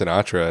Frank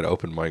Sinatra at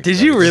open mic. Did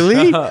you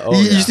really? You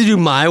used to do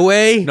My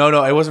Way?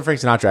 No, it wasn't Frank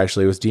Sinatra.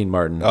 Actually, it was Dean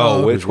Martin.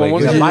 Oh, which one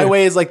was Yeah, it? My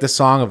Way is like the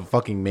song of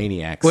fucking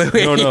maniacs. Wait.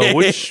 No.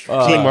 Which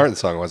Dean Martin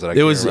song was it?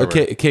 It was a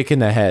kick in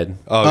the head.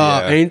 Oh,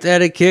 yeah. Ain't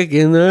that a kick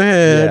in the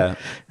head? Yeah.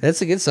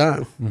 That's a good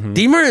song.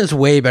 Dean Martin's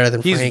way better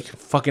than He's Frank.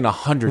 fucking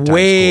 100 times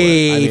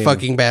Way cooler. I mean,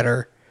 fucking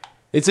better.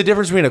 It's a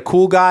difference between a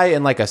cool guy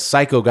and like a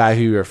psycho guy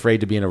who you're afraid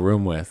to be in a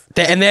room with.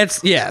 And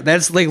that's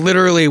like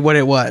literally what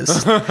it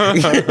was.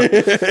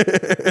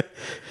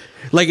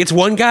 Like it's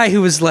one guy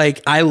who was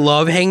like, I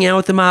love hanging out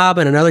with the mob,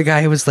 and another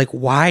guy who was like,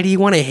 why do you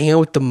want to hang out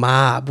with the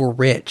mob? We're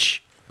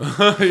rich.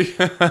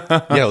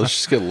 Yeah, let's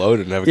just get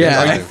loaded and have a good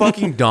Yeah. Are time. you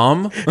fucking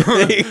dumb?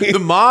 The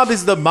mob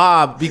is the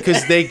mob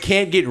because they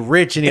can't get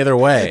rich any other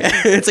way.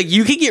 It's like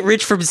you can get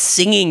rich from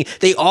singing.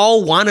 They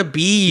all want to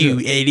be you,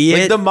 idiot.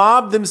 Like the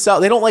mob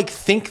themselves, they don't like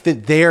think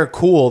that they're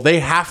cool. They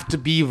have to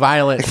be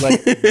violent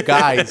like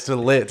guys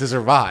to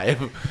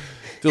survive.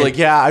 They're like,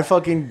 yeah, I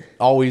fucking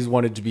always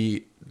wanted to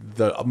be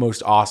the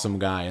most awesome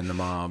guy in the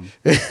mob.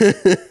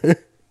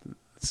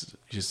 It's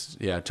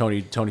just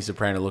Tony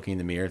Soprano looking in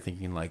the mirror,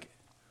 thinking like,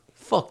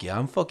 fuck yeah,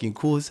 I'm fucking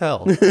cool as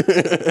hell.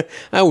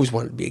 I always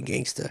wanted to be a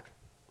gangster.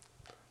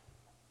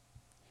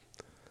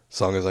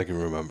 As long as I can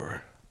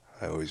remember,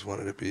 I always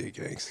wanted to be a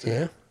gangster.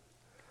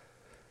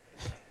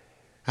 Yeah.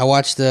 I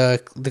watched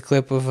the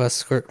clip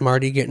of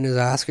Marty getting his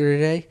Oscar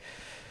today.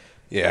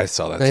 Yeah, I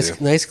saw that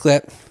too. Nice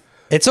clip.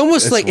 It's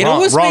almost It's like it wrong,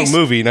 almost wrong makes,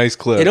 movie, nice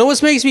clip. It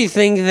almost makes me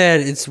think that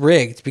it's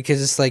rigged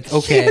because it's like,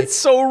 okay, It's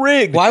so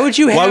rigged. why would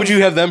you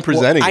have them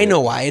presenting? I it?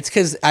 know why. It's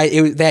because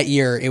that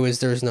year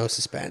there was no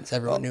suspense.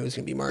 Everyone knew it was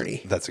gonna be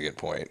Marty. That's a good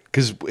point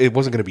because it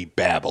wasn't going to be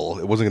babble.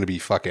 It wasn't going to be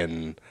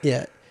fucking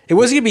Yeah, it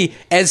wasn't gonna be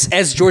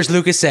as George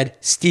Lucas said,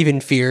 Stephen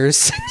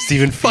Fears.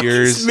 Stephen Fucking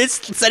Fears. Smith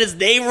said his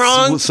name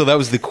wrong. So that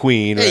was the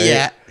Queen, right?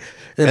 Yeah.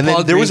 And Paul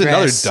then there was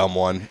another Greengrass. dumb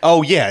one.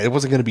 Oh yeah, it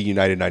wasn't going to be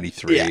United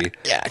 '93.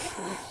 Yeah.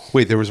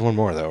 Wait, there was one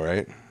more though,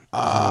 right?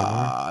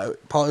 Paul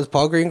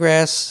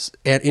Greengrass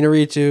and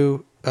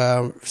Inarritu,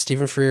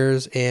 Stephen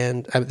Frears,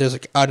 and there's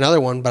another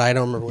one, but I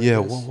don't remember. What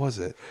Yeah, it is. what was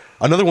it?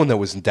 Another one that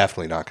was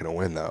definitely not going to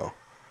win though.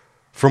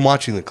 From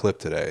watching the clip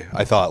today,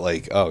 I thought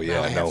like, oh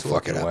yeah, I have no to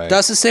look it fucking up. way.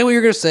 Dustin, say what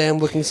you're gonna say. I'm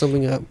looking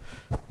something up.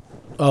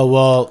 Oh,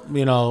 well,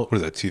 What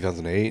is that?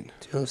 2008?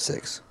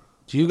 206.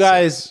 do you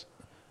guys,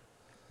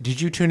 did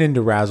you tune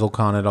into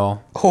RazzleCon at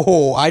all?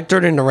 Oh, I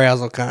turned into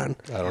RazzleCon.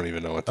 I don't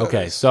even know what that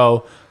Okay, is.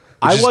 so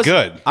is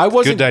good. I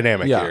wasn't Good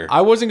dynamic yeah, here.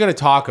 I wasn't going to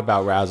talk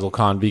about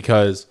RazzleCon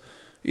because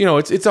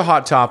it's a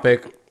hot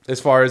topic as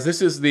far as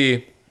this is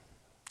the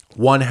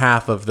one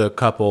half of the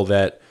couple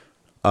that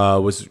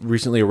was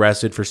recently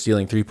arrested for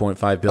stealing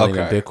 3.5 billion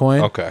in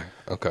Bitcoin.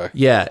 Okay.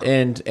 Yeah,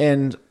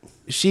 and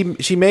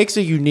she makes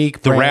a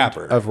unique The brand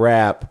rapper. of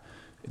rap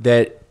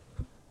that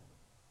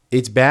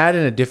it's bad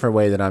in a different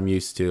way than I'm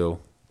used to.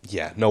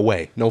 Yeah, no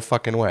way. No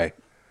fucking way.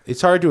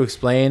 It's hard to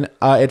explain.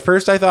 At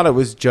first, I thought it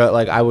was just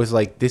like I was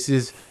like, "This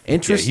is Yeah,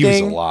 interesting,"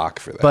 he was a lock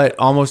for that. but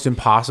almost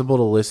impossible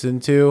to listen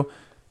to.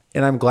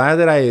 And I'm glad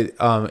that I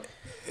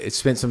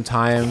spent some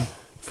time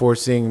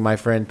forcing my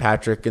friend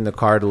Patrick in the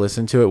car to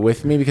listen to it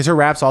with me because her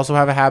raps also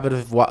have a habit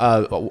of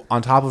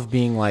on top of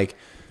being like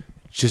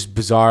just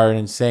bizarre and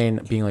insane,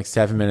 being like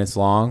 7 minutes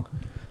long.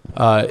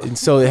 And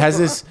so it has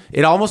this.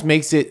 It almost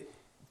makes it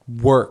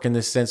work in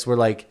this sense where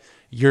like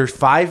you're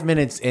 5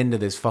 minutes into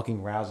this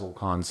fucking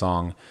RazzleCon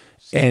song.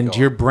 And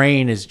your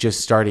brain is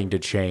just starting to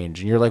change,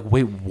 and you're like,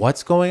 "Wait,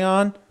 what's going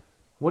on?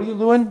 What are you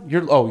doing?"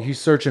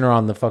 He's searching her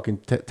on the fucking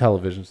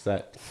television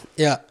set.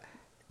 Yeah.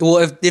 Well,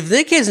 if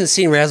Nick hasn't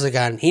seen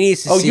RazzleCon, he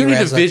needs to see You need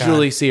to RazzleCon.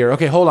 visually see her.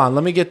 Okay, hold on.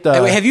 Let me get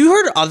the. Wait, have you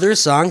heard other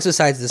songs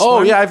besides this one?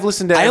 Oh yeah, I've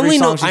listened to I every only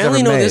song know. she's I ever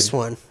only know made. this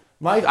one.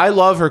 I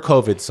love her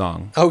COVID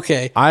song.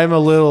 Okay. I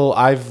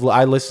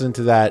listened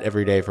to that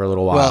every day for a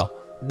little while.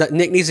 Well,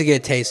 Nick needs to get a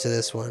taste of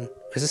this one.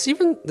 Is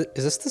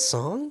this the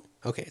song?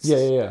 Okay.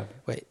 Yeah.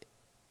 Wait.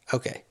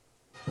 Okay.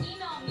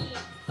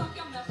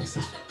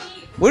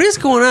 What is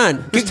going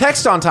on? There's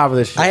text on top of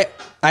this shit.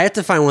 I have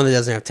to find one that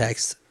doesn't have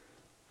text.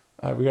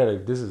 I'm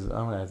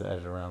gonna have to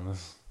edit around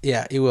this.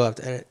 Yeah, you will have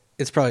to edit.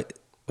 It's probably.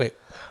 Wait,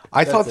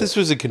 I thought this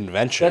was a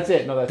convention. That's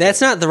it. No,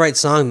 that's not the right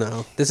song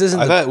though. This isn't.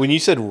 I thought when you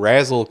said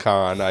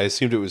RazzleCon, I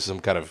assumed it was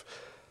some kind of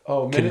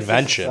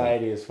convention.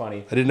 Society is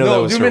funny. I didn't know that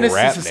was do her Minister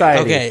rap name.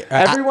 Society. Okay,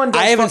 Everyone I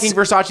does haven't fucking se-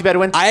 Versace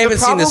Bedouin. I haven't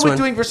seen this The one.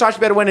 problem with doing Versace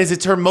Bedouin is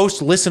it's her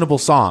most listenable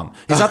song.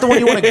 It's not the one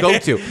you want to go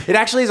to. It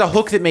actually is a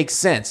hook that makes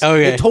sense.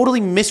 Okay. It totally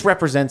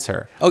misrepresents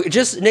her. Okay,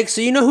 just Nick. So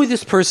you know who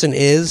this person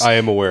is? I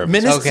am aware of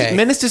this. Okay.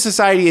 Minister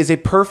Society is a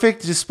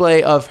perfect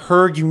display of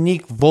her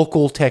unique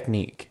vocal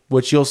technique,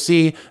 which you'll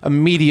see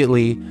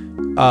immediately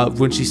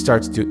when she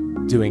starts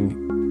doing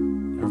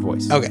her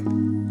voice. Okay.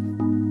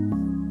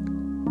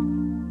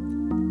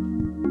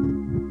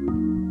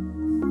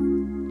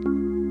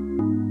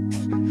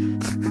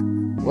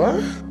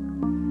 What?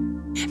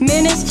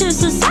 Menace to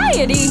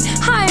society,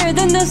 higher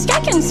than the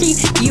sky can see.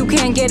 You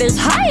can't get as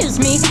high as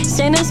me.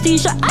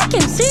 Synesthesia, I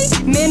can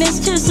see. Menace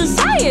to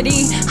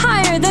society,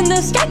 higher than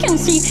the sky can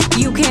see.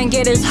 You can't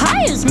get as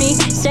high as me.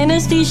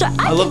 Synesthesia,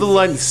 I love the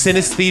line,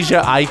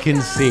 synesthesia I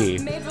can see.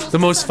 The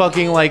most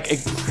fucking, like,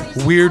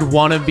 weird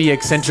wannabe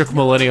eccentric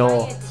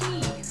millennial.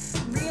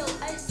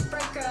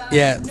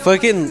 Yeah,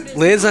 fucking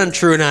Liz on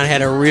TrueNon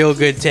had a real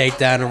good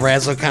takedown of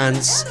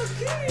RazzleCon's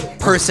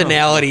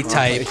personality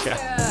type.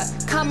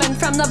 coming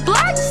from the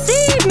Black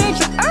Sea,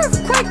 major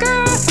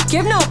earthquaker.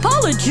 Give no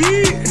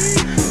apology.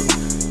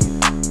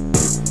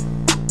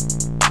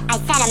 I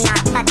said I'm not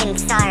fucking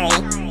sorry.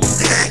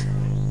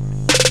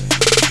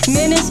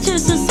 Menace to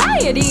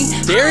society.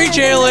 Dairy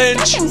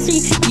challenge. I can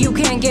see you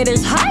can't get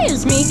as high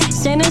as me.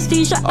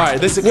 Synesthesia. All right,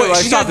 this is Wait,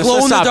 she's got a glow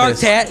in the dark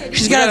tat.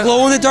 She's got a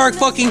glow in the dark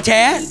fucking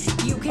tat.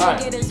 You can't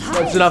get as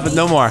high. That's enough.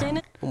 No more.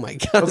 Oh my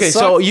god. Okay, this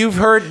so sucks. you've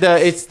heard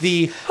it's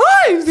the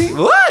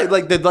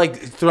like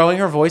throwing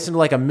her voice into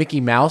like a Mickey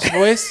Mouse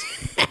voice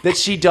that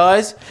she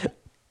does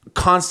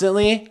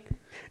constantly.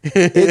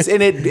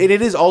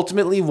 It is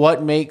ultimately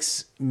what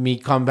makes me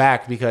come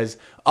back, because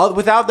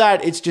without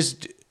that, it's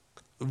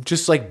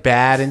just like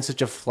bad in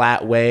such a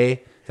flat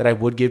way that I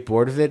would get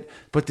bored of it.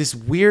 But this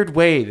weird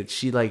way that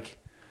she like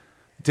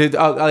did,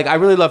 like I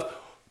really love.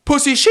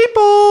 Pussy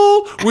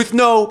sheeple with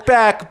no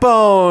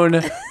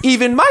backbone.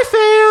 Even my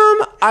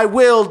fam, I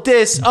will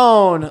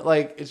disown.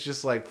 Like, it's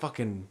just like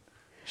fucking.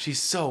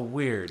 She's so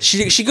weird.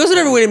 She goes out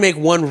of her way to make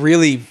one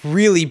really,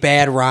 really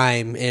bad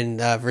rhyme in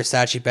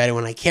Versace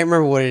Bedouin. I can't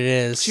remember what it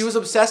is. She was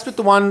obsessed with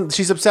the one.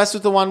 She's obsessed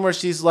with the one where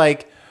she's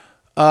like,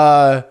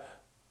 "Come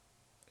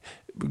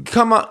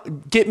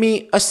on, get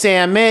me a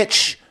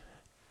sandwich.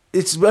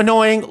 It's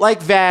annoying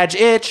like vag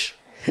itch."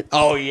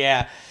 Oh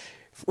yeah.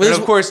 And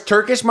of course,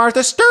 Turkish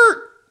Martha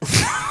Sturt.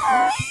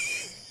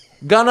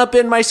 Gun up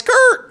in my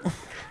skirt.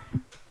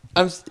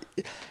 And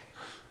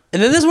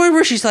then there's one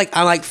where she's like,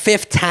 I'm like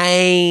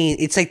 15.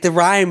 It's like the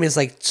rhyme is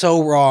like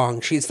so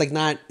wrong. She's like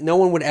no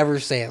one would ever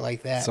say it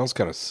like that. Sounds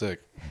kind of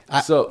sick.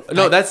 That's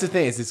the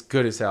thing. It's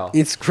good as hell.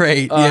 It's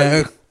great.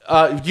 Yeah.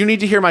 You need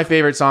to hear my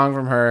favorite song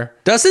from her.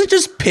 Dustin's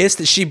just pissed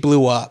that she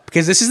blew up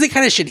because this is the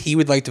kind of shit he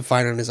would like to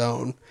find on his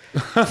own.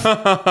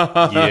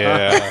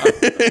 Yeah.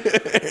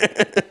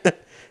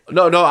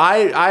 No,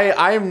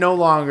 I am no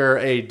longer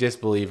a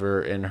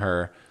disbeliever in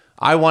her.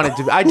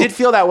 I did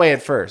feel that way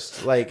at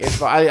first. Like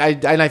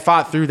I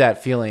fought through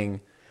that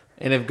feeling,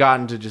 and have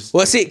gotten to just.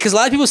 Well, see, because a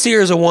lot of people see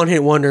her as a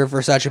one-hit wonder for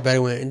Versace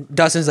Bedouin. And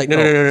Dustin's like, no,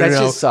 that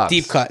just sucks.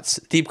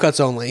 deep cuts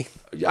only.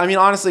 I mean,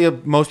 honestly,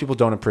 most people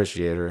don't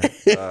appreciate her.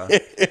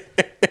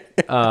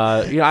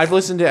 I've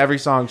listened to every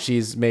song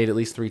she's made at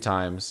least 3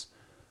 times,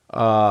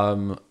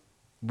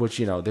 which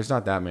there's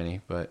not that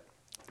many, but.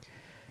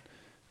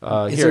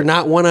 Is there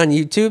not one on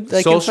YouTube? That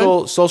I can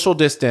find? Social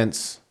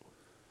distance.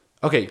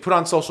 Okay, put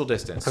on social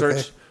distance.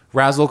 Search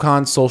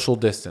RazzleCon social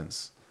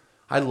distance.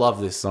 I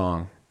love this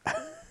song.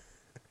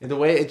 And the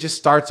way it just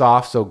starts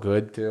off so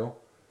good too.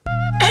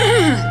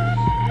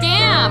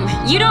 Damn,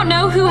 you don't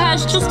know who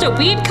has just a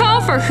weed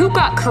cough or who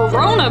got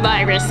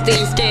coronavirus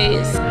these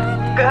days.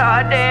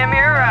 Goddamn,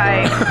 you're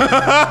right.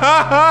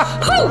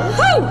 Who?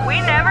 We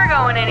never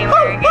going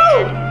anywhere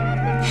again.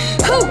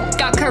 Who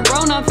got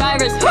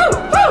coronavirus?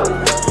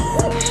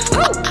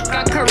 Who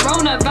got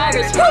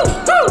coronavirus? Who?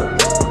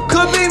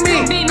 Could be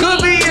me.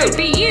 Could be you. Could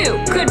be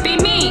you. Could be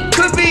me.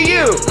 Could be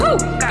you. Who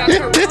got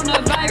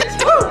coronavirus?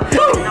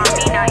 Not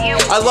me, not you.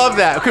 I love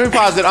that. Can we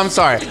pause it? I'm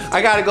sorry.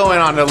 I got to go in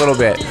on it a little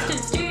bit.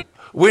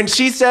 When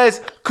she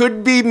says,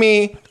 could be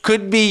me,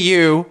 could be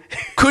you,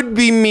 could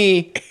be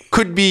me,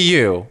 could be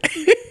you.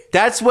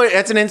 That's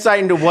an insight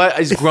into what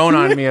has grown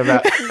on me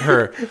about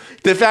her.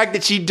 The fact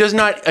that she does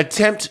not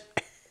attempt,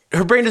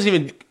 her brain doesn't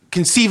even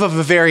conceive of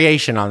a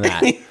variation on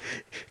that.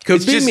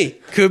 Could be me.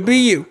 Could be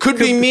you. Could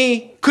be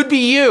me, could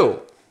be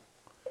you.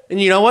 And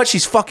you know what?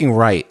 She's fucking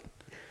right.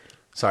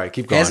 Sorry,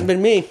 keep going. Hasn't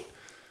been me.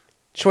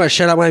 Just want to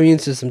shut out my immune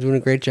system. Doing a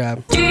great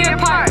job. Do your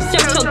part.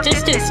 Social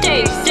distance.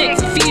 Stay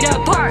 6 feet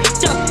apart.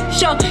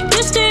 Social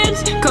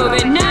distance.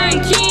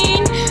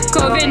 COVID-19.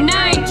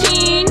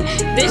 COVID-19.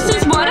 This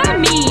is what I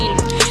mean.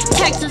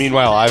 Texas.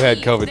 Meanwhile, I've had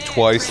COVID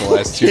twice in the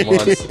last 2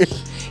 months.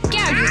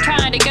 Gouges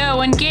trying to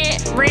go and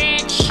get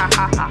rich.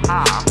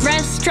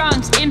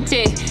 Restaurants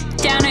empty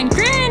down in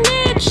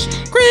Greenwich.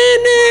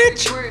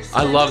 Greenwich. Worse.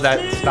 I love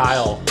that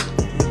style.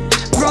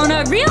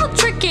 Rona real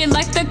tricky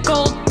like the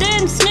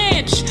golden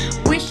snitch.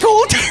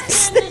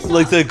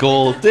 Like the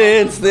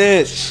golden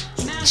snitch.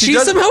 She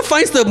somehow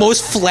finds the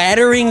most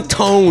flattering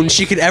tone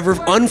she could ever,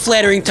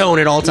 unflattering tone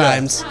at all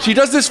times. She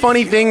does this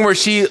funny thing where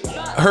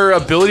her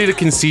ability to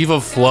conceive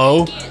of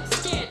flow,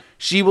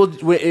 she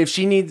will, if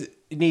she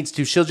needs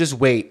to, she'll just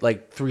wait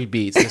like 3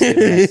 beats to say the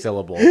next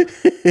syllable.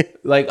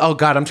 Like, oh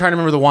God, I'm trying to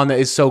remember the one that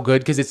is so good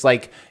because it's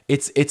like,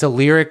 it's a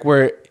lyric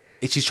where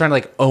she's trying to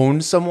like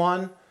own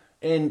someone.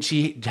 And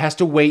she has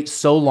to wait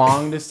so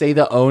long to say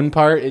the own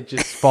part. It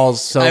just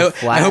falls so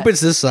flat. I hope it's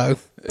this song.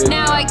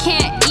 Now I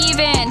can't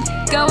even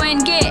go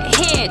and get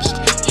hitched.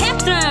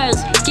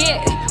 Hamsters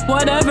get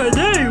whatever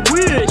they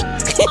wish.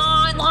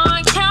 I'd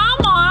like to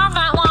love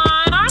that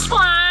line our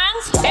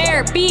plans.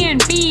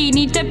 Airbnb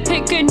need to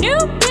pick a new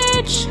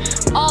bitch.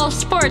 All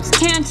sports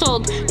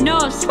canceled,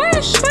 no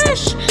swish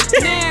swish.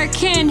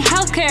 American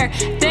healthcare,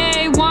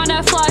 they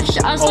wanna flush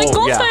us like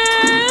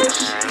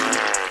goldfish.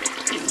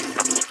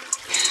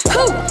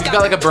 She's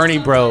got like a Bernie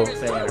bro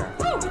thing in her.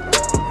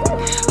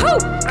 Who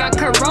got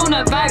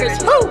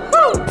coronavirus? Who?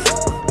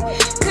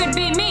 Could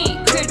be me.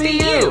 Could be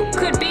you.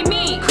 Could be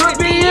me. Could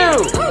be you.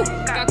 Who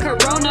got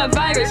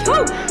coronavirus?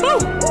 Who?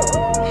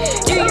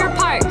 Do your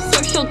part.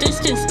 Social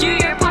distance. Do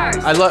your part.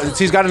 I love.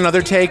 She's got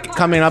another take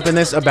coming up in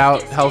this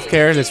about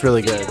healthcare. That's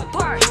really good.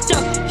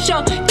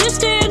 Social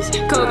distance.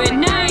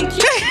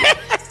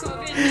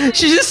 COVID-19.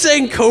 She's just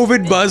saying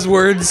COVID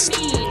buzzwords.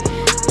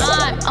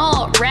 Not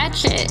all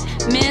ratchet.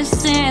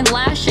 Missing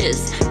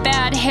lashes.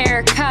 Bad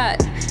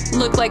haircut.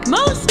 Look like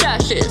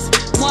mustaches.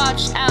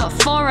 Watch out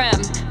for 'em.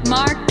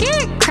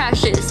 Market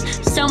crashes.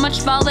 So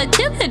much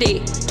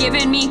volatility.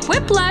 Giving me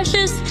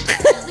whiplashes.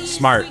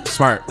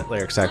 Smart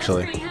lyrics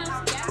actually.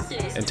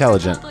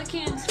 Intelligent.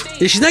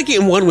 Yeah, she's not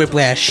getting one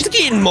whiplash. She's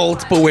getting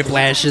multiple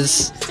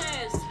whiplashes.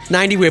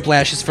 90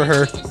 whiplashes for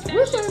her.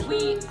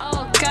 We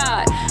all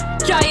got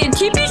giant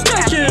TV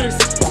stashes.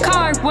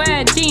 Car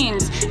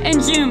weddings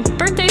and Zoom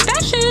birthday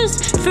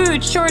bashes.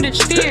 Food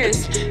shortage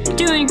fears.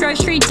 Doing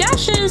grocery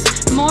dashes.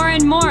 More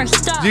and more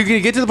stuff. You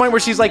get to the point where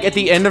she's like at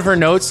the end of her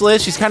notes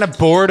list. She's kind of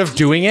bored of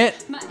doing it.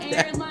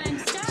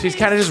 She's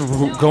kind of just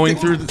going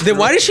through. Then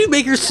why does she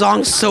make her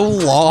song so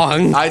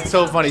long? It's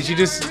so funny.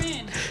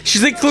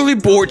 She's like clearly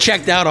bored,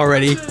 checked out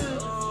already.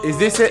 Is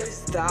this it?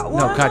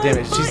 No, God damn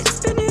it.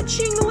 She's been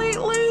itching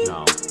lately.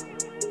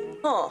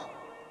 no.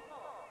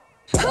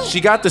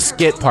 She got the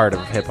skit part of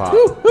hip hop.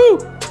 Woo!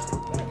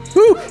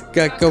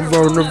 Got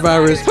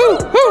coronavirus.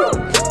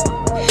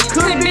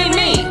 Could be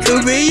me.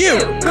 Could be you.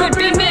 Could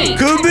be me.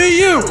 Could be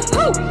you.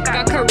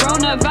 Got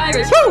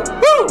coronavirus.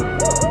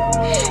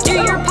 Do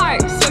your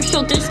part.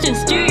 Social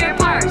distance. Do your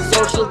part.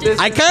 Social distance.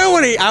 I kind of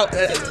want to.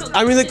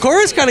 I mean, the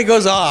chorus kind of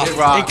goes off.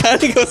 It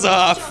kind of goes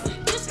off.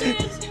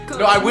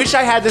 No, I wish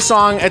I had the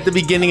song at the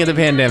beginning of the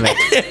pandemic.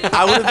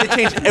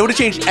 It would have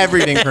changed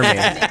everything for me.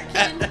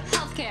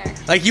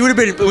 Like you would have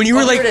been when you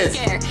were like.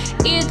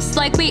 It's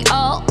like we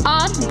all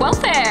on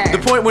welfare.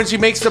 The point when she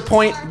makes the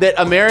point that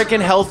American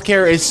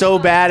healthcare is so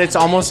bad, it's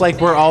almost like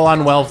we're all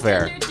on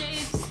welfare.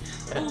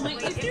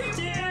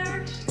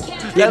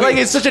 That like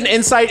it's such an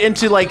insight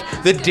into like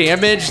the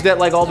damage that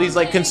like all these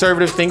like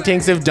conservative think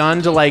tanks have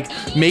done to like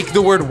make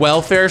the word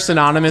welfare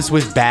synonymous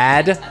with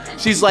bad.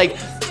 She's like,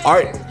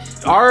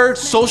 our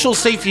social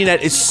safety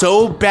net is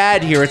so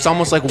bad here, it's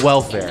almost like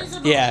welfare.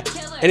 Yeah,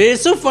 and it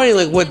is so funny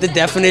like what the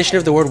definition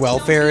of the word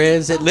welfare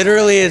is. It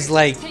literally is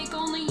like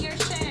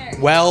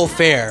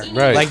welfare,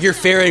 right? Like you're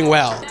faring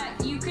well.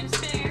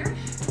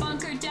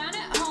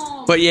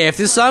 But yeah, if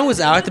this song was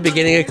out at the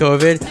beginning of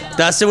COVID,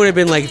 Dustin would have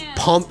been like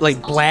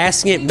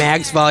blasting it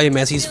max volume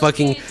as he's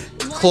fucking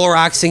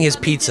Cloroxing his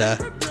pizza.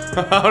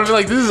 I would be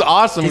like, this is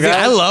awesome, He's guys.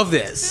 like, I love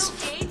this.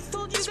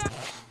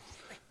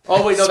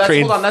 Oh wait, no,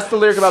 hold on. That's the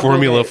lyric about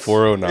Formula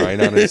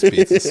 409 on his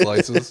pizza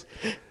slices.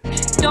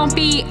 Don't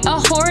be a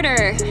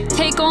hoarder.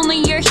 Take only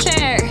your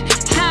share.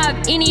 Have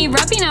any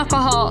rubbing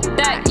alcohol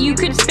that you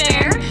could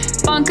spare.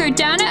 Bunker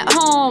down at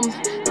home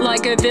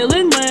like a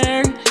villain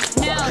lair.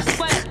 Now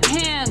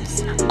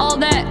sweatpants, all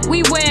that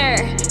we wear.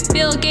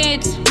 Bill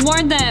Gates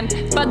warned them,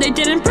 but they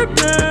didn't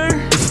prepare.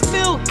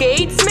 Bill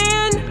Gates,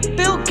 man?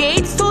 Bill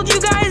Gates told you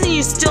guys and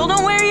you still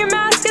don't wear your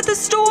mask at the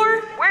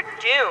store? We're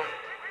doomed.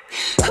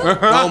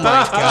 Oh my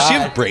god. Does she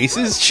have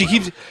braces?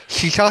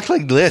 She talks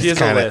like this, She has a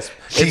kind lisp.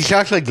 of. She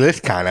talks like this,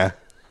 kind of.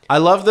 I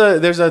love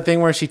there's a thing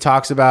where she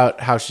talks about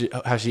how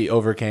she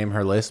overcame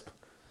her lisp.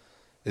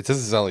 It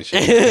doesn't sound like she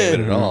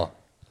overcame it at all.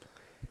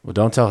 Well,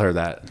 don't tell her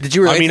that. Did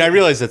you? I mean, I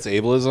realize that's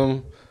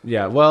ableism.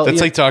 Yeah, well,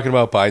 That's like talking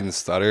about Biden's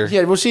stutter.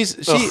 yeah. Well, she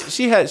was a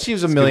way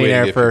to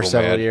millionaire get for people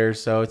several mad.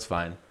 years, so it's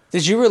fine.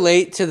 Did you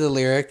relate to the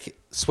lyric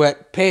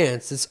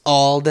 "Sweatpants"? It's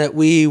all that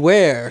we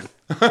wear.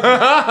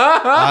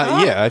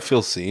 Yeah, I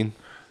feel seen.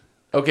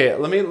 Okay,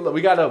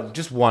 we got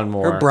just one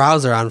more. Her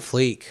brows are on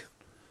fleek.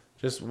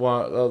 Just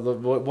one.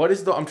 What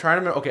is the? I'm trying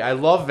to remember. Okay, I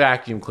love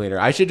vacuum cleaner.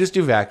 I should just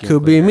do vacuum.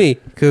 Could cleaner. be me.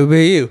 Could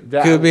be you.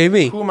 Could be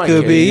me. Who am I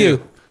Could be kidding?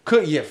 you.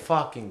 Could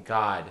fucking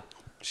God. Did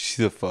you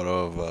see the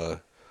photo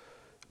of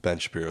Ben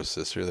Shapiro's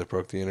sister that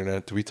broke the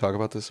internet. Did we talk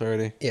about this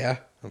already? Yeah.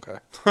 Okay.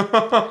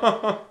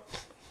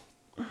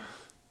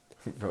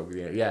 Broke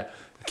the, yeah.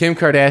 Kim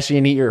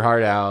Kardashian, eat your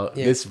heart out.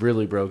 Yeah. This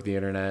really broke the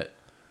internet.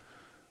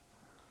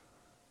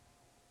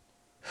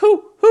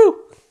 Who?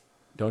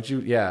 Don't you?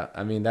 Yeah.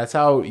 I mean, that's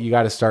how you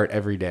got to start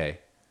every day.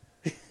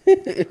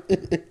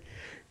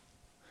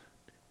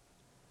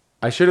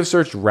 I should have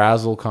searched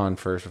RazzleCon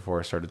first before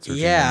I started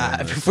searching. Yeah,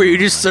 numbers. before you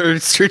just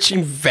started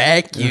searching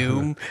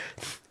vacuum.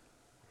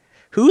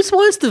 Whose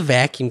wants the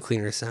vacuum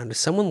cleaner sound? Does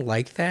someone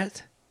like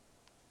that?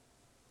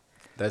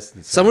 That's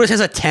insane. Someone just has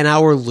a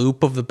 10-hour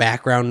loop of the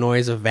background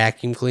noise of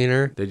vacuum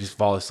cleaner. They just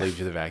fall asleep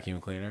to the vacuum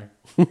cleaner.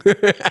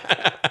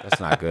 That's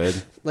not good.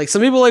 Like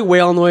some people like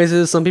whale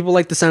noises. Some people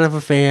like the sound of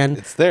a fan.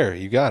 It's there.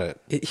 You got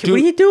it. What are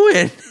you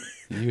doing?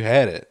 You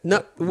had it.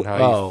 No.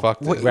 How you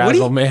fucked what- it. what do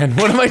you- Razzle man.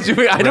 What am I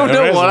doing? I don't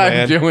know what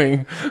I'm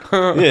doing.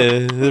 Yeah,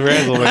 the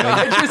Razzle Man.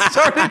 I just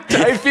started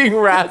typing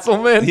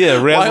Razzleman. Yeah,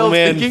 Razzle while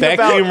Man, thinking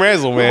vacuum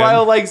Razzle Man.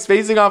 While like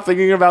spacing off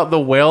thinking about the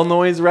whale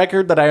noise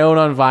record that I own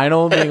on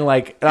vinyl, being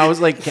like, and I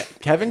was like,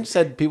 Kevin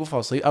said people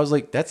fall asleep. I was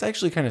like, that's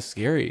actually kind of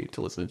scary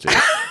to listen to.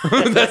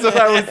 That's what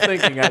I was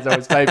thinking as I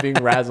was typing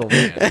Razzle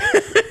Man.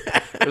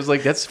 I was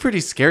like, that's pretty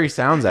scary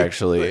sounds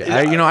actually.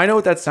 I know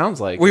what that sounds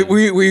like. Were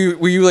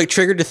you like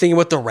triggered to think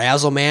about the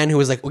Razzle Man who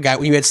was like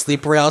when you had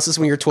sleep paralysis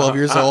when you were 12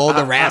 years old?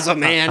 The Razzle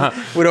Man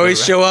would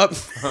always show up.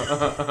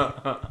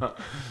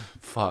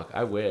 Fuck,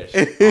 I wish.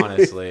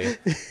 Honestly,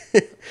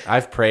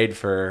 I've prayed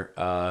for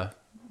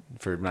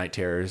night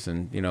terrors,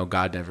 and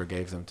God never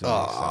gave them to me.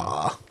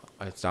 So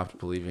I stopped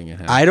believing in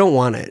Him. I don't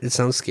want it. It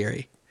sounds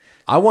scary.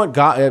 I want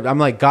God. I'm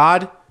like,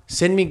 God,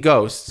 send me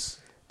ghosts.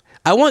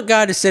 I want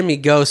God to send me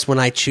ghosts when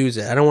I choose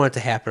it. I don't want it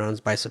to happen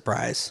by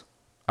surprise.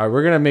 All right,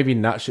 we're gonna maybe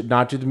not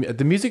do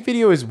the music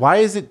video. Why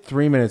is it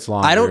 3 minutes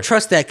long? I don't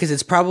trust that because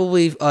it's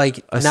probably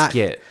like a not.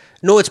 skit.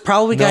 No, it's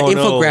probably got No,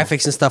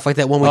 infographics and stuff like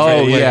that. When we Oh, try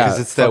to play. yeah. Because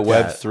it's that Fuck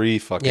Web that. 3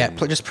 fucking. Yeah,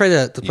 just play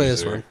the play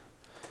this user. one.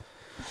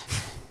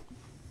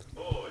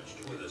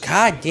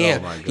 God damn,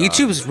 Oh my God.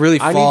 YouTube's really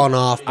falling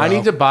off. Bro. I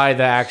need to buy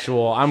the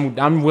actual.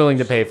 I'm willing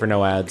to pay for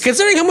no ads.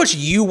 Considering how much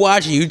you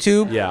watch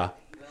YouTube. Yeah.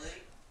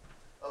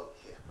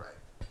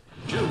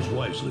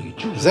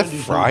 Is that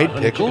fried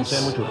pickles?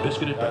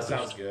 That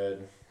sounds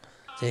good.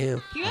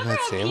 Damn. Do you On ever that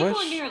have sandwich?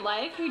 people in your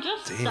life who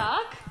just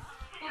suck?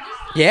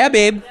 Yeah,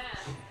 babe.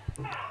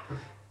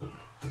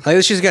 At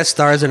least she's got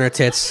stars in her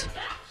tits.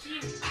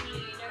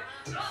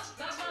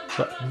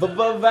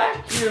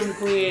 Vacuum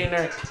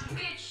cleaner.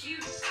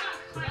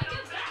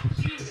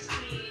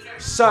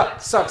 Suck.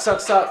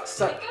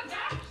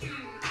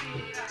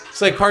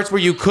 It's like parts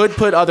where you could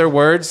put other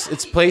words.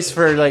 It's place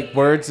for like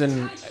words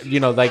and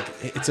like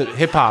it's a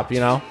hip hop.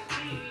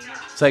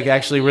 It's like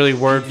actually really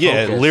word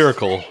Yeah, focused.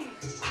 lyrical.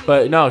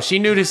 But no, she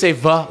knew to say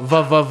va.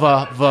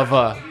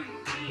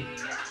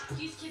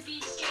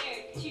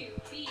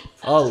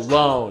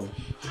 Alone.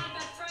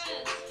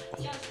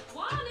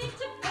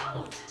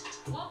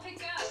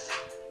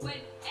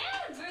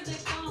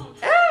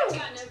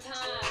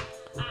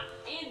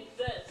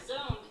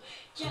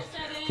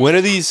 When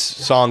are these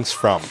songs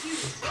from?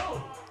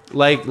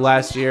 Like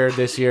last year,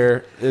 this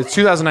year,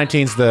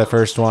 2019's the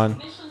first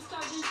one.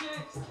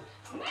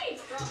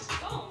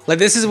 Like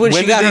this is when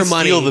When she got did her they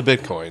money. steal the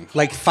Bitcoin?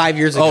 Like 5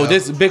 years ago. Oh,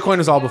 this Bitcoin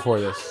was all before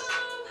this.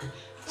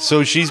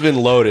 So she's been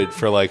loaded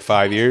for like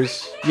 5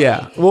 years.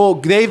 Yeah. Well,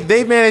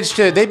 they've managed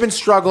to. They've been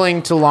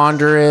struggling to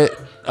launder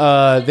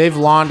it. They've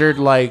laundered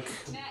like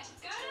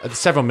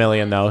several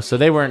million though, so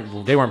they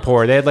weren't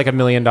poor. They had like $1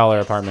 million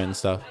apartment and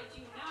stuff.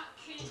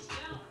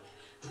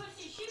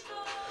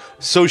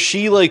 So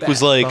she like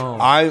was like,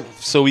 Backbone.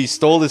 so we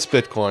stole this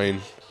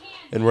Bitcoin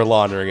and we're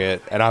laundering it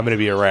and I'm going to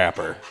be a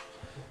rapper.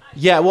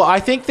 Yeah, well,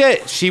 I think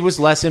that she was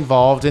less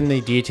involved in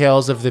the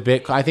details of the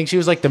Bitcoin. I think she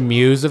was like the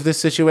muse of this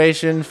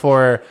situation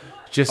for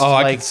just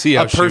I like can see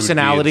how a she would be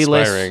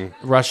personality-less inspiring.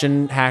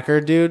 Russian hacker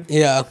dude.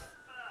 Yeah.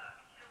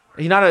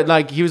 He's not a,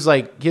 like he was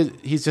like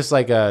he's just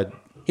like a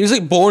He was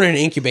like born in an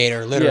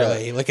incubator,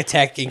 literally, like a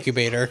tech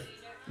incubator.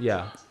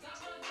 yeah.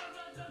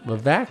 A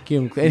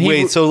vacuum. And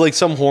Wait, so like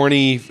some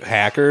horny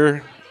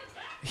hacker?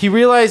 he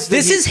realized that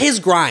This is his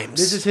Grimes.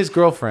 this is his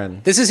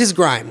girlfriend. This is his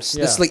Grimes.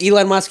 Yeah. This is like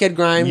Elon Musk had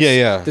Grimes. Yeah,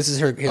 yeah. This is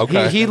her.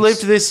 Okay. He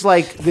lived this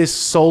like this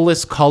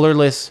soulless,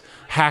 colorless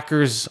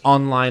hacker's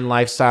online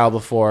lifestyle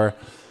before,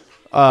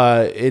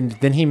 and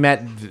then he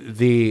met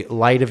the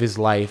light of his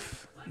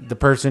life, the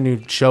person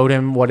who showed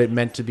him what it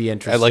meant to be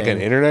interesting. At like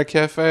an internet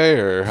cafe,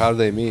 or how did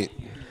they meet?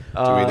 Do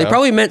we They know?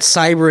 probably met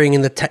cybering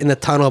in the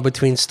tunnel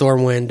between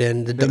Stormwind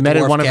and the They met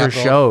at dwarf one of her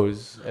capital.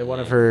 shows. At one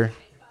of her,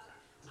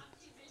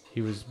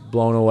 he was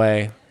blown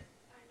away.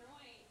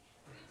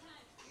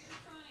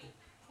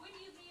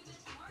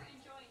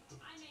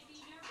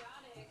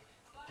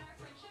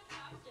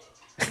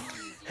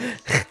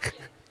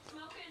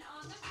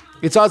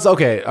 It's also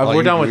okay. We're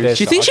you done with agree? this.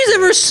 Do you think she's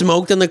ever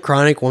smoked on the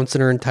chronic once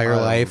in her entire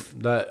life?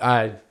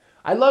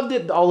 I loved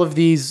it. All of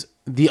these,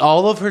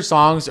 all of her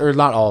songs, or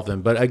not all of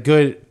them, but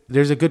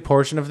there's a good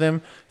portion of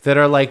them that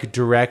are like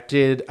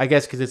directed. I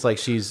guess because it's like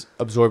she's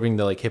absorbing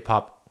the like hip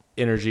hop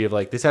energy of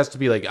like this has to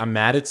be like I'm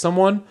mad at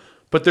someone,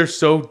 but they're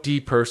so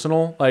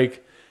depersonal.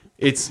 Like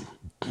it's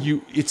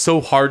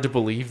so hard to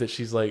believe that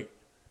she's like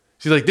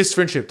this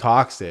friendship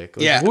toxic.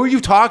 Like, Yeah. who are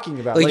you talking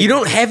about? Like, you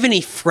don't have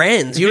any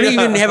friends. You don't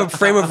even have a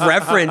frame of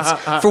reference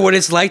for what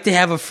it's like to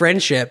have a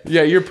friendship.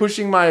 Yeah, you're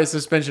pushing my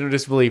suspension of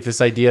disbelief.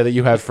 This idea that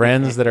you have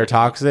friends that are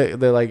toxic.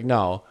 They're like,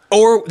 no.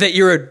 Or that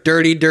you're a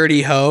dirty,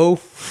 dirty hoe.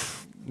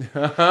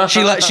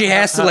 She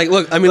has to like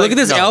look. I mean, look at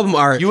this No. album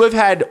art. You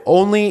have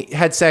only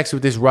had sex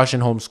with this Russian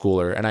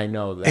homeschooler, and I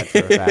know that for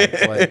a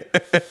fact.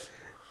 Like,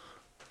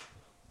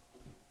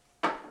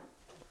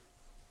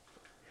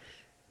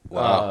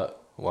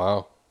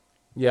 Wow.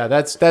 yeah,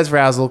 that's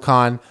Razzle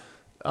Khan.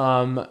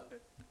 Razzle,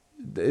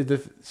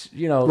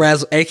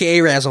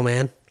 aka Razzle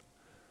Man.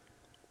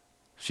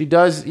 She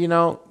does,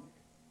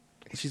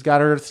 she's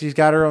got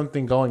her own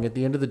thing going. At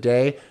the end of the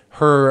day,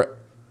 her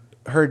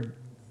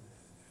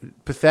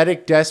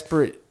pathetic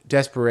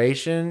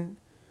desperation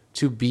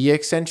to be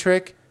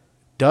eccentric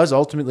does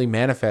ultimately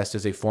manifest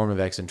as a form of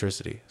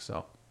eccentricity.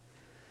 So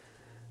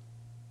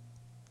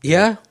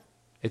Yeah.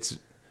 it's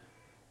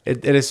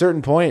at a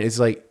certain point, it's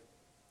like,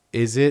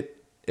 is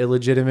it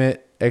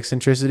illegitimate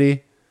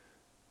eccentricity?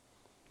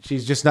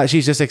 She's just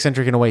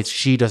eccentric in a way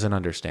she doesn't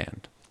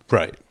understand.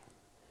 Right.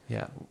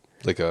 Yeah.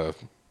 Like a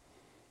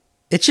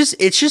It's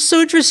just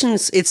so interesting.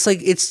 It's like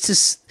it's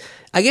just.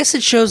 I guess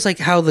it shows like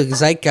how the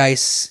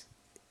zeitgeist.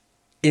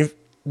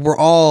 We're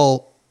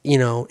all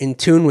in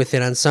tune with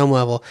it on some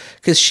level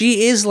because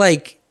she is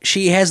like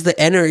she has the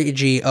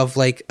energy of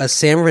like a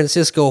San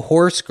Francisco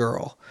horse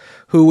girl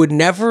who would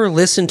never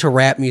listen to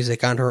rap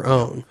music on her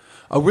own.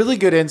 A really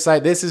good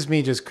insight. This is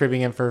me just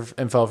cribbing info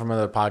from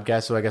another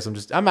podcast, so I guess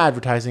I'm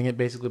advertising it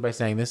basically by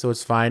saying this, so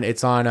it's fine.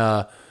 It's on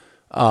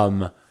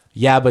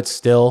Yeah, but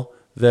still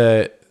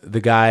the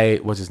guy,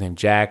 what's his name?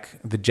 Jack,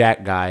 the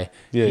Jack guy.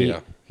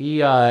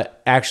 He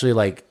actually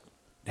like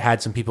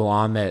had some people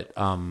on that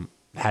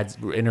had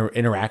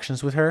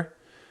interactions with her,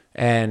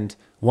 and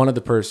one of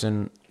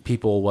the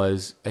people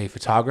was a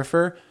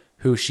photographer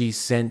who she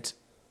sent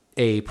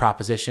a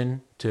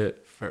proposition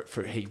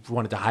for he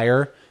wanted to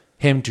hire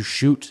him to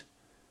shoot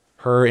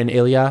her and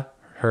Ilya,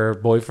 her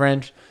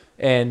boyfriend,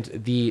 and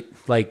the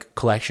like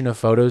collection of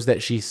photos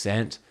that she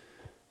sent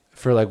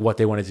for like what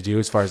they wanted to do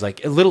as far as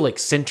like a little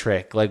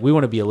eccentric, like we're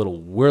a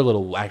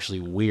little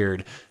actually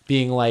weird,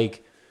 being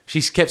like she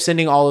kept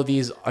sending all of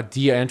these how do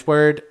you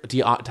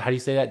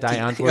say that?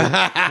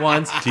 Die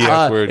ones.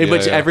 In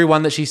which every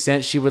one that she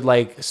sent, she would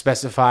like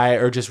specify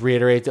or just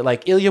reiterate that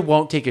like Ilya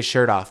won't take his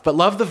shirt off, but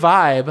love the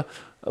vibe.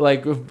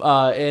 Like,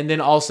 and then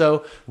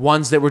also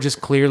ones that were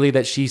just clearly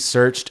that she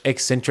searched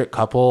eccentric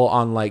couple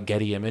on like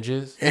Getty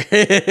Images,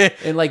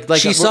 and like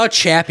she saw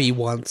Chappie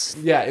once.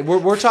 Yeah,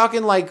 we're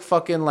talking like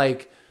fucking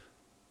like,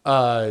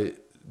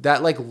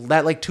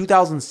 that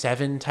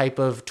 2007 type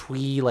of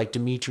twee, like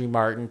Dimitri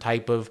Martin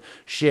type of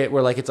shit,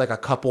 where like it's like a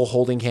couple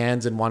holding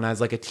hands and one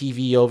has like a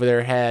TV over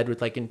their head with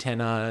like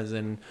antennas,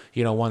 and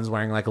one's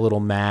wearing like a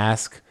little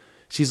mask.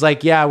 She's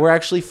like, yeah, we're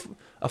actually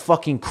a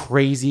fucking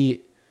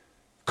crazy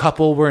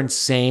couple. We're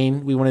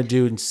insane. We want to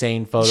do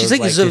insane photos. She's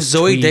like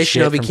Zoe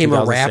Deschanel became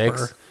a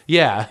rapper.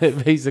 Yeah,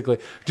 basically,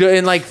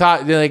 and like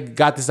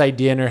got this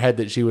idea in her head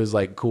that she was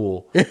like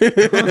cool.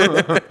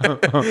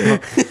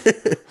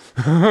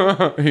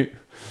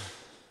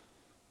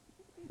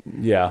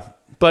 Yeah,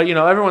 but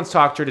everyone's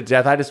talked her to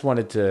death. I just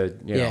wanted to,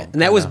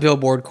 and that was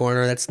Billboard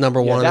Corner. That's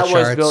number one on the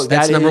charts.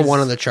 That's number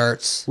one on the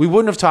charts. We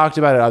wouldn't have talked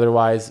about it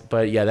otherwise,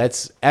 but yeah,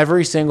 that's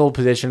every single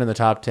position in the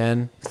top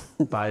 10.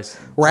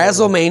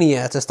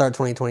 Razzlemania to start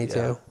 2022.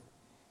 Yeah.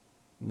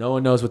 No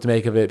one knows what to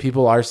make of it.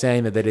 People are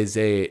saying that is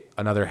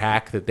another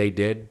hack that they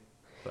did,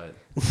 but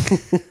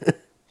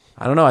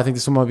I don't know. I think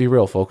this one might be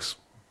real, folks.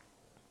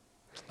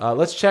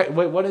 Let's check.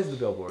 Wait, what is the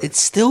Billboard? It's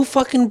still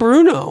fucking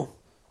Bruno.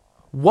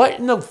 What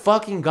in the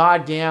fucking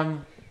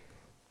goddamn?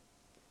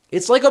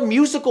 It's like a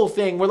musical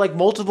thing where like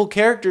multiple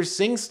characters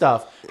sing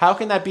stuff. How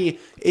can that be?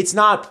 It's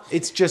not.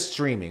 It's just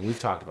streaming. We've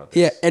talked about this.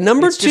 Yeah, and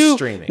number It's two. just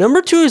streaming.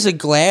 Number 2 is a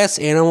Glass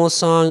Animal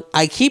song.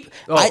 I think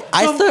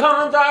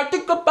I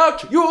think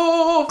about you.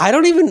 I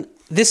don't even.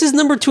 This is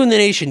number 2 in the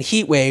nation.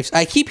 Heat Waves.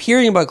 I keep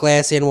hearing about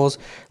Glass Animals.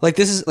 Like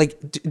this is like.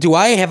 Do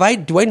I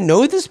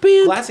know this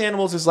band? Glass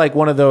Animals is like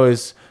one of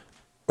those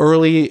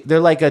early. They're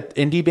like an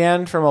indie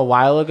band from a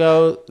while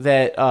ago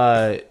that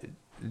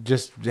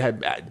just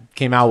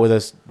came out with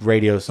a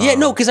radio song. Yeah,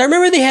 no, because I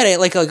remember they had it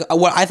like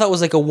what I thought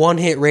was like a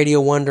one-hit radio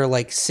wonder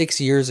like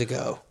 6 years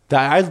ago.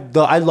 I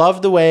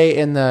love the way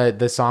in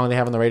the song they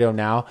have on the radio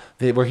now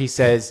where he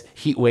says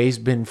heat waves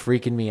been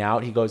freaking me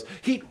out. He goes,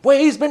 heat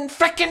waves been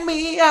freaking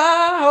me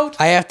out.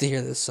 I have to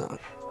hear this song.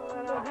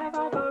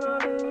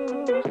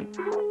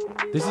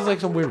 This is like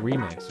some weird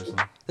remix or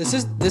something.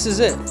 This is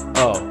it.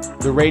 Oh,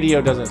 the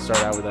radio doesn't start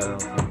out with that. I don't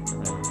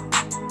think.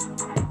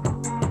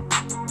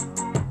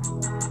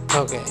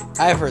 Okay,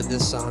 I've heard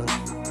this song.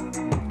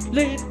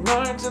 Late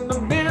nights in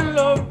the middle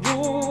of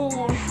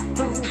June.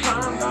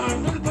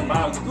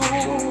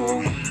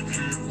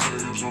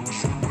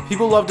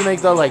 People love to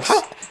make the like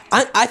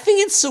I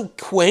think it's so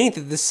quaint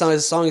that this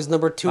song is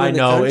number 2 in I the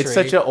know country. it's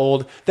such a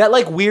old that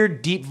like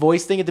weird deep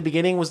voice thing at the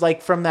beginning was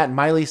like from that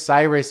Miley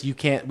Cyrus "We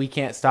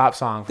Can't Stop"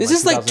 song. From This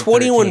is like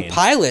 21 2013.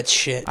 Pilots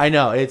shit. I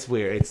know it's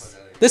weird. It's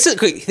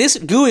This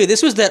Gooey.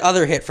 This was that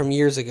other hit from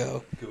years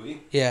ago.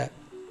 Gooey? Yeah.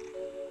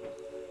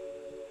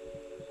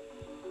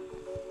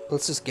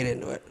 Let's just get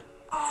into it.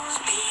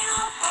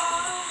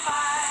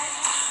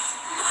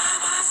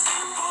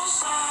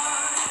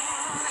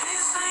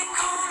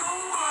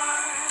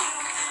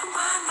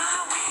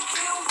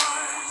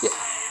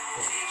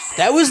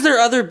 That was their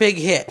other big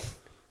hit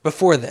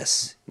before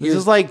this. this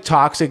is like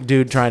toxic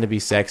dude trying to be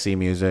sexy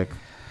music.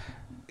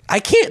 I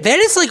can't. That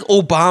is like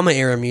Obama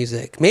era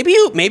music. Maybe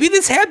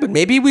this happened.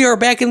 Maybe we are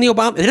back in the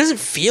Obama. It doesn't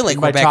feel like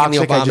By we're back in the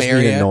toxic, I Obama just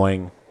mean era.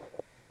 annoying.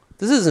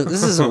 This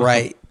isn't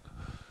right.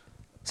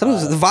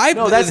 Sometimes the vibe.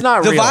 no, that's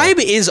not the real. vibe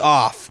is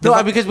off.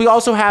 No, because we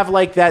also have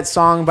like that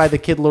song by the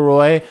Kid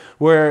Laroi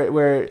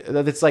where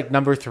it's like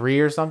number 3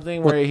 or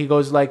something where he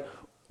goes like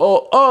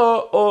oh,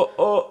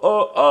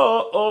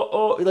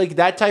 like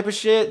that type of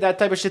shit. That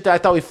type of shit that I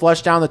thought we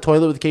flushed down the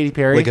toilet with Katy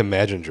Perry. Like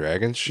Imagine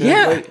Dragons shit?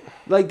 Yeah.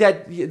 like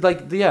that,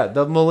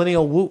 the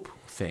millennial whoop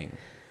thing.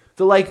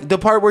 The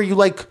part where you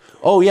like,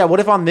 oh yeah, what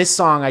if on this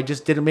song I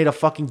just made a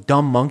fucking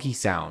dumb monkey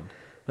sound,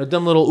 a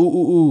dumb little ooh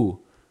ooh ooh.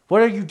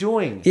 What are you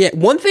doing? Yeah,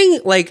 one thing,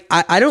 like,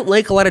 I don't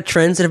like a lot of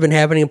trends that have been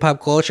happening in pop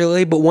culture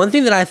lately, but one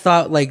thing that I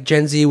thought, like,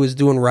 Gen Z was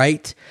doing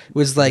right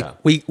was, like,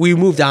 we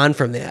moved on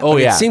from that. Oh,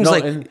 But yeah. It seems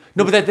but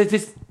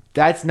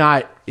that's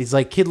not, it's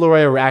like Kid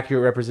Laroi, an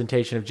accurate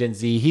representation of Gen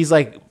Z. He's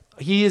like,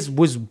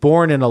 was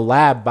born in a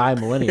lab by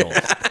millennials.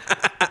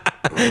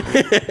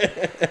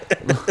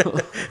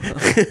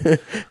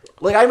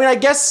 Like, I mean, I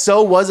guess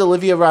so was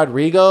Olivia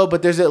Rodrigo,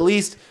 but there's at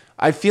least...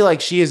 I feel like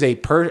she is I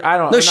don't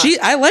know.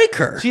 I like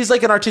her. She's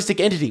like an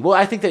artistic entity. Well,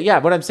 I think that, yeah,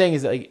 what I'm saying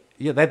is like,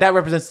 yeah, that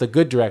represents the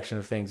good direction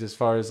of things as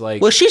far as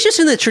like. Well, she's just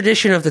in the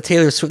tradition of the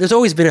Taylor Swift. There's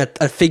always been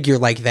a figure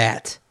like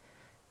that.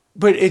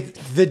 But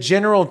the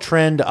general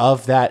trend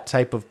of that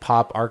type of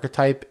pop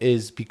archetype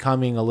is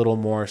becoming a little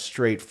more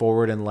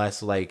straightforward and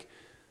less like,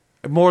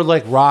 more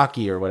like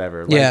Rocky or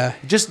whatever. Like, yeah.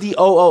 Just the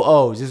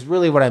OOOs is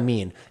really what I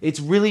mean. It's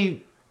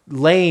really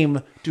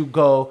lame to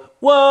go,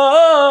 whoa,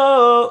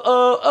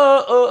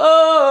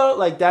 oh,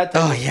 like that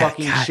type of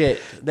fucking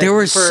shit. There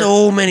were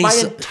so many. My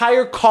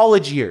entire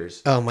college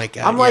years. Oh my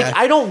God. I'm like,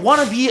 I don't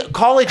want to be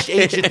college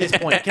age at this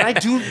point. Can I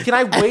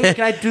wait?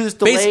 Can I do this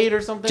delayed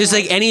or something? Just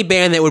like any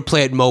band that would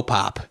play at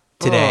Mopop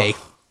today.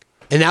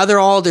 And now they're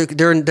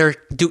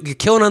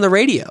killing on the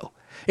radio.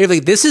 And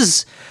like, this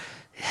is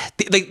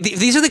like,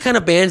 these are the kind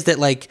of bands that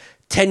like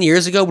 10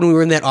 years ago when we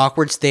were in that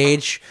awkward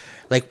stage,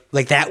 like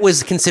that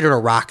was considered a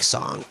rock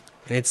song.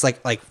 And it's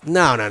like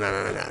no.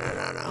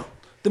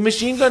 The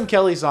Machine Gun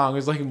Kelly song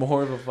is like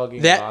more of a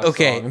fucking rock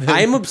song.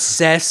 I'm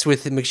obsessed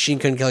with the Machine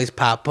Gun Kelly's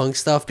pop punk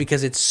stuff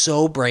because it's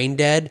so brain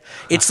dead.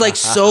 It's like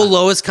so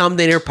lowest common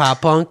denominator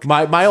pop punk.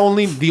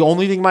 The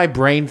only thing my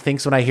brain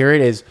thinks when I hear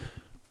it is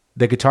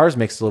the guitar's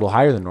mixed a little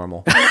higher than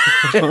normal.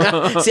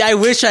 See, I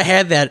wish I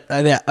had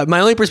that. My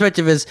only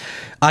perspective is,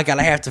 oh God,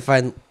 I have to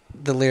find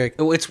the lyric.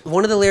 Oh, it's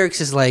one of the lyrics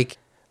is like,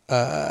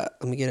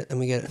 let me get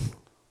it.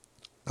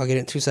 I'll get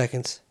it in 2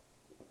 seconds.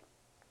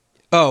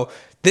 Oh,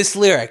 this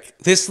lyric.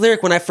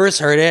 When I first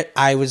heard it,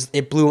 it was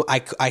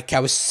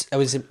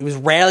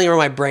rattling around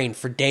my brain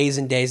for days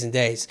and days and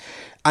days.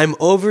 I'm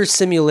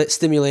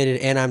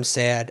overstimulated and I'm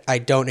sad. I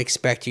don't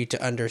expect you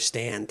to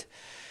understand.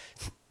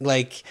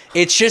 Like,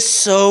 it's just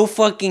so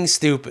fucking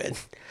stupid,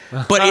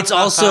 but it's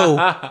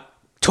also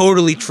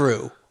totally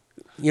true.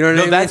 You know what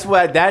I mean? That's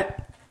what that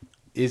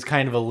is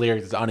kind of a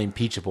lyric that's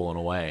unimpeachable in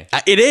a way.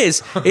 It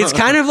is. It's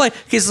kind of like,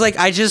 because like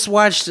I just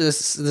watched the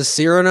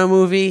Cyrano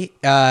movie,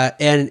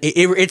 and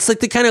it's like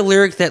the kind of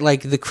lyric that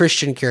like the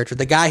Christian character,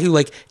 the guy who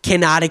like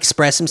cannot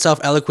express himself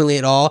eloquently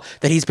at all,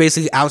 that he's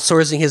basically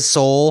outsourcing his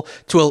soul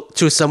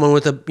to someone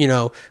with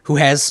who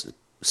has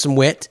some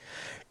wit.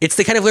 It's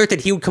the kind of lyric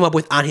that he would come up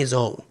with on his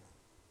own,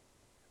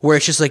 where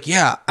it's just like,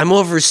 yeah, I'm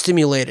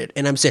overstimulated,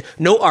 and I'm saying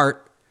no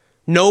art,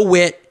 no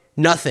wit,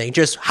 nothing.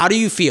 Just how do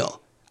you feel?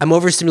 I'm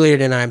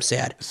overstimulated and I'm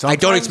sad. I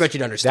don't expect you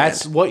to understand.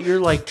 That's what you're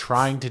like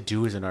trying to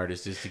do as an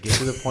artist, is to get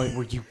to the point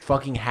where you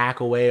fucking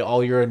hack away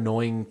all your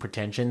annoying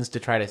pretensions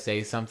to try to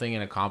say something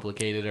in a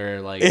complicated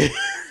or like,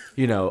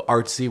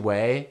 artsy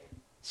way.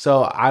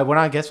 So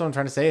I guess what I'm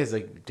trying to say is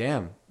like,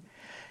 damn,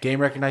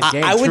 game recognized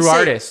game. True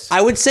artist.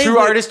 I would say true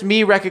artist.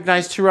 Me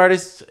recognized true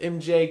artist.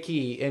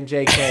 MJK.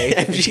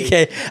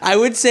 MGK. I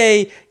would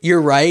say you're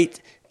right.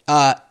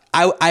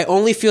 I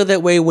only feel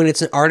that way when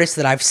it's an artist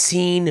that I've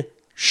seen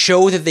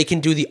show that they can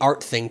do the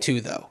art thing too,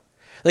 though.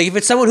 Like if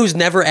it's someone who's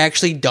never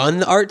actually done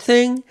the art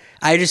thing,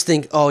 I just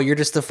think, oh, you're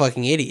just a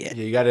fucking idiot.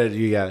 Yeah, you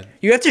gotta.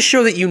 You have to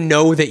show that you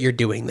know that you're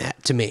doing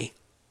that. To me.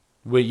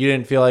 Wait, you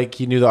didn't feel like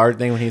he knew the art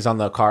thing when he's on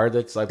the car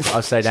that's like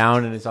upside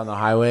down and it's on the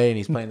highway and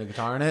he's playing the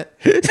guitar in it?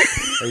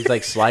 Or he's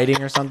like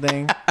sliding or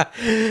something?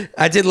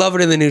 I did love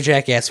it in the new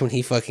Jackass when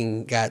he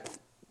fucking got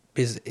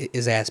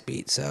his ass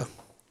beat. So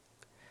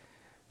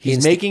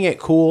he's making it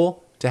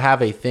cool to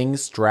have a thing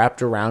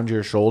strapped around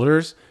your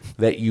shoulders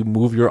that you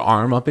move your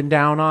arm up and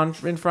down on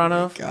in front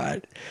of?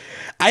 God,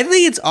 I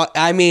think it's.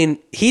 I mean,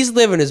 he's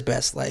living his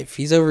best life.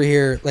 He's over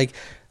here like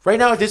Right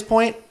now at this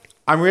point,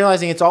 I'm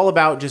realizing it's all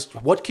about just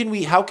how can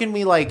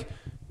we like,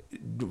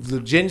 the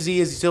Gen Z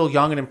is still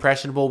young and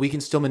impressionable. We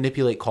can still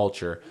manipulate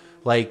culture.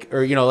 Like,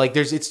 or,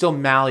 it's still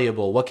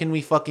malleable. What can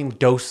we fucking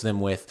dose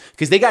them with?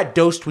 Because they got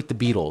dosed with the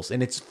Beatles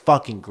and it's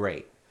fucking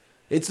great.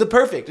 It's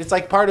it's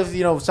like part of,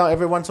 so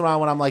every once in a while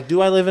when I'm like,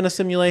 do I live in a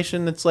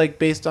simulation that's like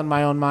based on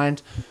my own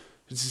mind?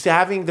 Just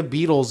having the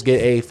Beatles get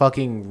a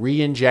fucking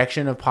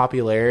re-injection of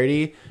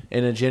popularity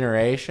in a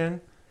generation,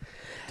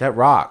 that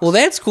rocks. Well,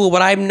 that's cool,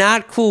 but I'm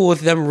not cool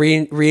with them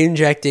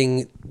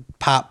re-injecting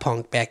pop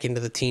punk back into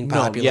the teen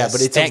populace. Yeah,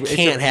 but that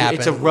can't happen.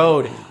 It's a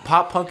road.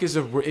 Pop punk is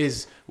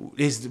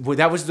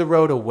that was the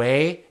road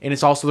away, and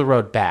it's also the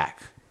road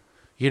back.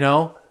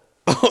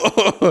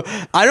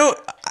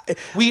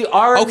 We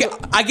are okay.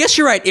 I guess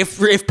you're right.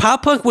 If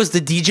pop punk was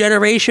the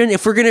degeneration,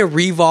 if we're gonna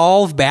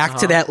revolve back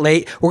to that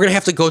late, we're gonna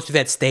have to go through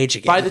that stage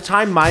again. By the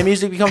time my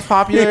music becomes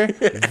popular,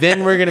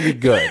 then we're gonna be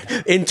good.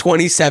 In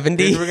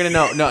 2070, then we're gonna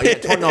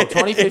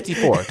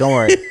 2054. Don't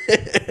worry.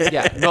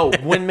 Yeah, no.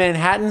 When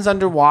Manhattan's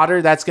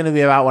underwater, that's gonna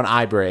be about when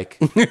I break.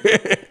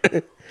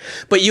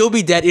 But you'll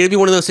be dead. It'll be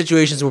one of those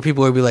situations where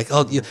people will be like,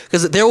 oh,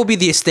 because there will be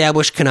the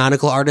established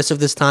canonical artists of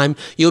this time.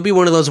 You'll be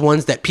one of those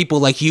ones that people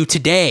like you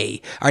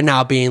today are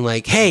now being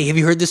like, hey, have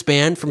you heard this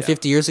band from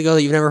 50 years ago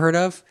that you've never heard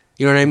of?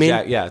 You know what I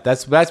mean? Yeah.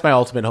 That's my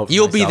ultimate hope.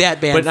 You'll be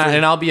that band.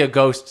 And I'll be a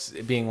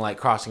ghost being like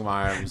crossing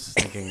my arms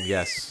thinking,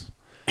 yes.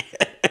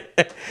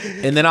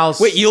 And then I'll...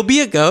 Wait, you'll be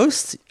a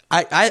ghost?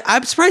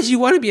 I'm surprised you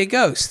want to be a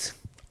ghost.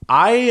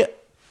 I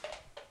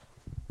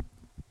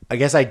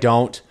guess I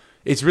don't.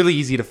 It's really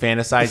easy to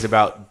fantasize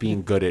about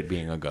being good at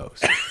being a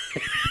ghost.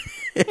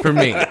 For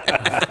me.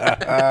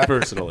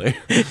 Personally.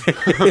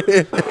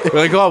 We're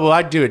like, oh, well,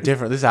 I'd do it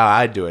different. This is how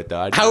I'd do it,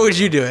 though. How would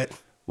you do it?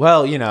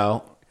 Well,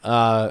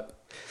 God,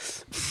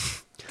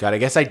 I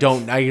guess I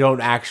don't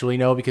actually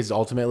know, because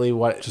ultimately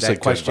what just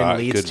that question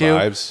leads to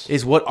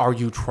is, what are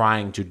you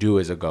trying to do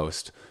as a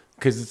ghost?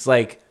 Because it's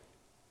like,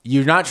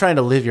 you're not trying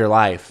to live your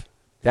life.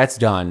 That's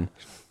done.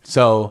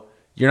 So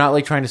you're not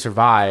like trying to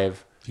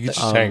survive. You can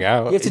just hang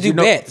out. You have to do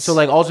bits. So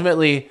like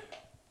ultimately,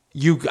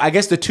 I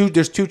guess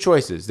there's two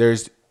choices.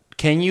 Is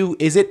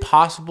it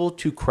possible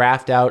to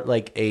craft out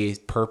like a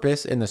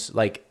purpose in this,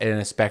 like in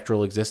a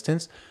spectral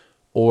existence,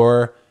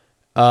 or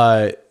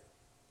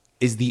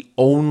is the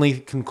only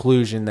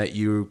conclusion that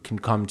you can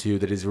come to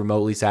that is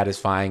remotely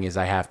satisfying is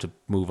I have to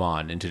move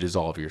on and to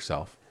dissolve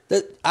yourself?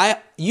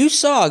 You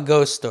saw a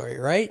ghost story,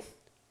 right?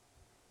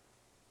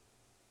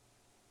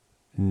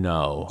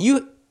 No.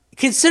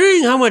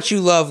 Considering how much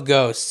you love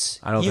ghosts,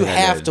 you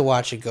have to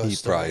watch a ghost He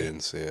story. probably didn't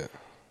see it.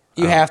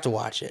 You have to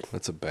watch it.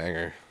 That's a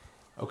banger.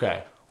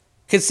 Okay.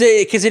 Because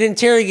it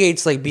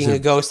interrogates like being a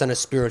ghost on a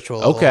spiritual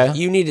level. Okay.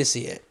 You need to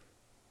see it.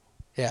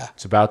 Yeah.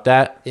 It's about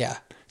that? Yeah.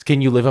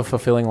 Can you live a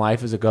fulfilling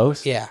life as a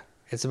ghost? Yeah.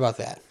 It's about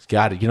that.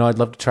 Got it. I'd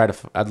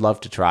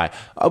love to try.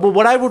 But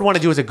what I would want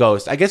to do as a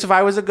ghost, I guess if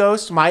I was a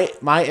ghost, my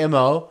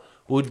MO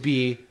would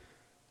be,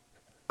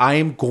 I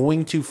am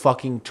going to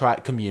fucking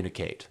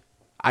communicate.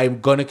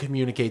 I'm going to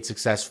communicate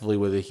successfully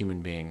with a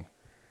human being.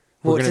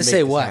 Well, to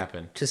say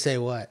what? To say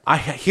what?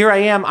 Here I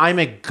am. I'm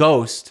a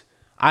ghost.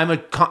 I'm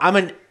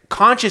a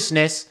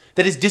consciousness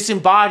that is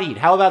disembodied.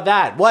 How about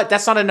that? What?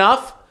 That's not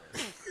enough?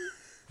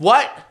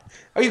 What?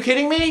 Are you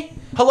kidding me?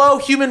 Hello,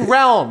 human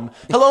realm.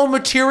 Hello,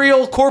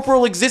 material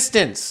corporal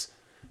existence.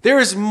 There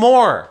is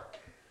more.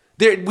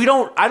 I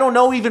don't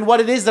know even what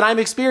it is that I'm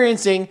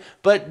experiencing,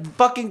 but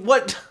fucking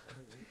what?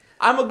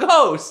 I'm a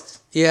ghost.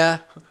 Yeah.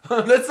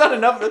 That's not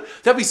enough.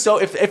 That'd be so.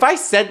 If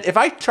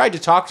I tried to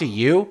talk to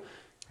you,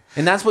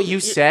 and that's what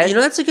you said,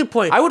 that's a good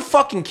point. I would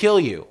fucking kill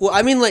you. Well,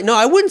 I mean, like, no,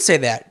 I wouldn't say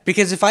that,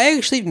 because if I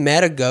actually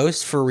met a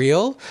ghost for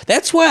real,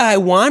 that's why I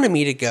want to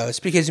meet a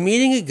ghost, because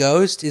meeting a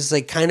ghost is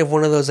like kind of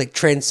one of those like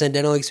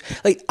transcendental.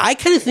 Like, I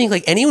kind of think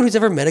like anyone who's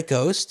ever met a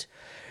ghost,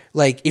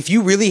 like if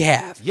you really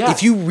have,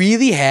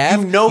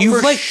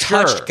 you've like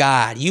touched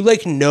God, you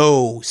like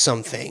know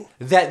something.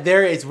 That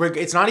there is,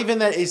 it's not even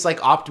that it's like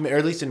optimal, or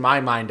at least in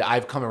my mind,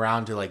 I've come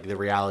around to like the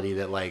reality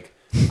that like,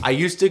 I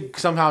used to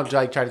somehow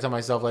like try to tell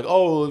myself like,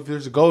 oh, if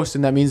there's a ghost,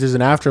 and that means there's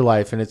an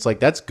afterlife, and it's like,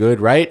 that's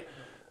good, right?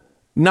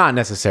 Not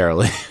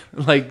necessarily.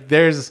 Like,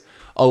 there's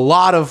a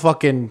lot of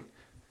fucking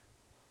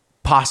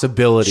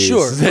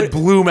possibilities that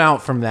bloom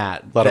out from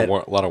that. A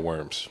lot of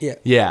worms. Yeah,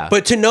 yeah.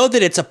 But to know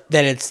that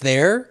it's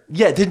there.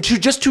 Yeah, then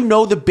just to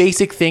know the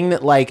basic thing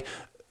that like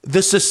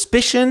the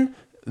suspicion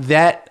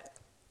that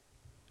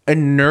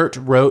inert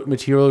rote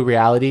material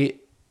reality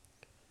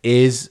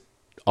is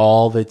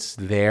all that's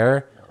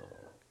there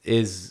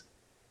is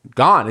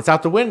gone. It's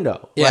out the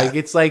window. Yeah. Like,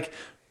 it's like,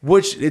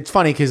 which it's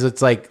funny because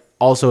it's like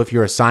also if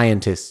you're a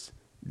scientist,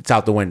 it's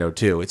out the window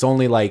too. It's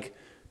only like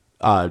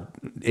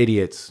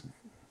idiots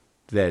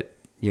that,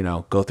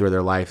 go through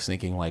their life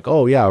thinking like,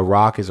 oh yeah, a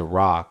rock is a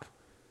rock.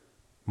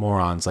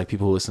 Morons, like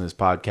people who listen to this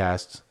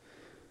podcast.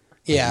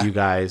 Yeah. Like you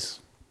guys.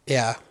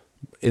 Yeah.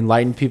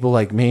 Enlightened people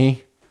like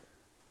me,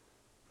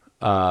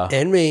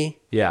 And me.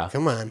 Yeah.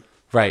 Come on.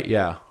 Right.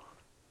 Yeah.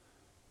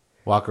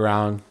 Walk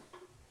around.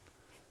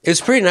 It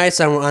was pretty nice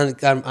on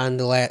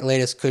the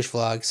latest Kush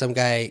vlog. Some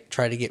guy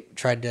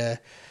tried to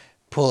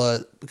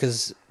pull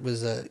because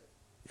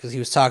he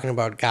was talking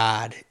about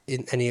God,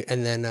 and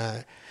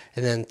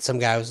then some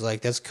guy was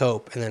like, "That's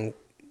cope," and then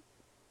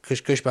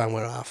Kush bomb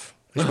went off.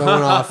 Kush bomb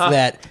went off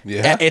that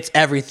it's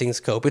everything's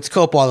cope. It's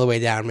cope all the way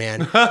down,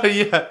 man.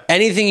 Yeah.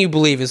 Anything you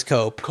believe is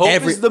cope. Cope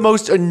is the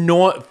most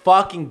annoying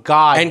fucking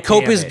God. And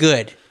cope damn is it.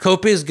 good.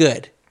 Cope is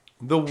good.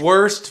 The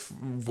worst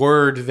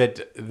word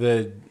that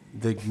the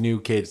new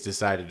kids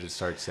decided to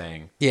start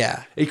saying.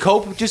 Yeah. A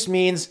cope just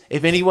means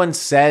if anyone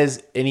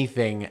says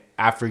anything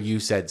after you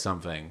said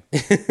something.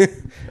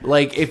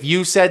 Like if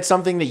you said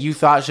something that you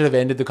thought should have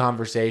ended the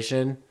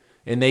conversation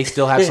and they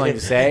still have something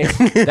to say,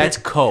 that's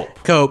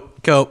cope.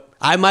 Cope.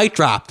 I mic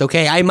dropped,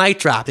 okay? I mic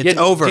dropped. It's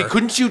over.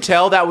 Couldn't you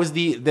tell that was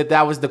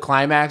the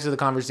climax of the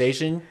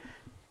conversation?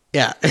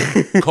 Yeah.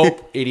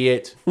 Cope,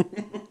 idiot.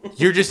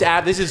 You're just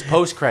this is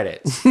post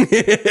credits.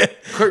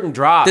 Curtain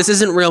drop. This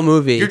isn't real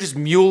movie. You're just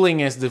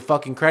muling as the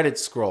fucking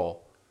credits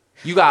scroll.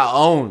 You got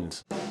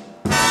owned.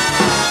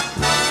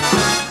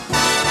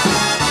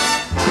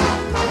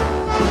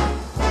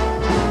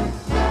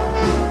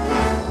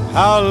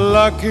 How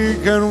lucky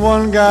can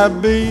one guy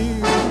be?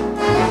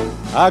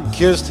 I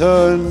kissed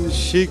her and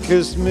she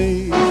kissed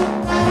me.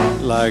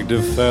 Like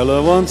the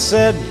fella once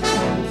said,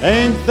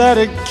 ain't that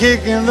a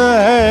kick in the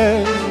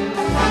head?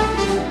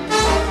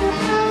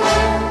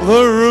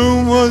 The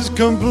room was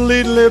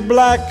completely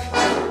black.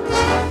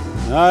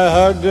 I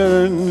hugged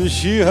her and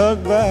she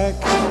hugged back.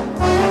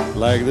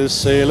 Like the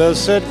sailor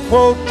said,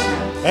 quote,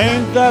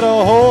 ain't that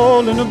a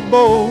hole in the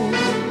boat?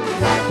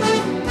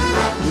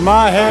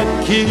 My head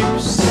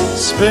keeps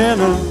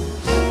spinning.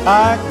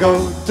 I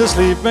go to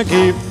sleep and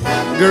keep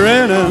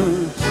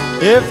grinning.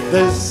 If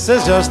this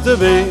is just the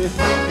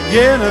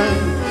beginning,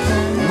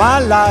 my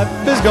life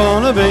is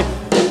gonna be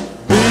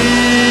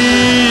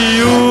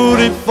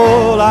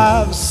beautiful.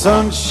 I've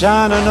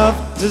sunshine enough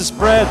to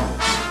spread.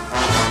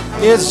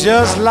 It's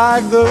just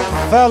like the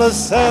fella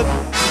said.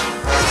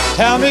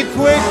 Tell me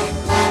quick,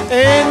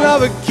 ain't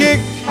love a kick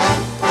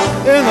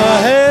in the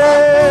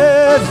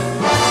head?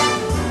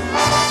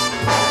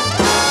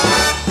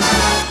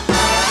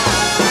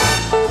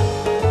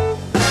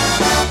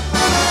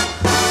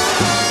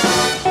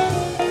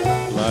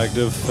 Like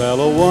the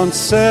fellow once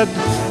said,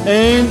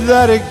 ain't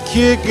that a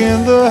kick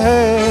in the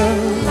head?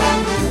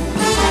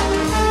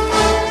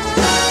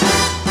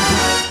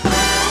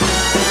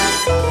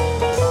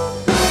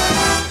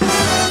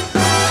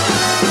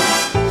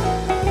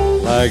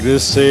 Like the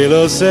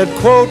sailor said,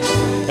 quote,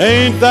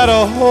 ain't that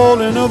a hole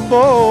in a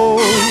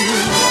boat?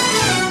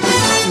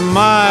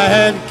 My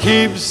head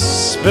keeps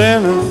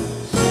spinning.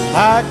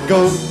 I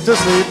go to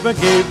sleep and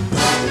keep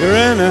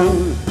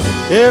grinning.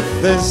 If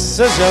this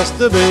is just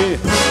the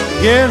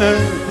beginning,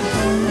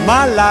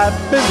 my life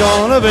is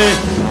gonna be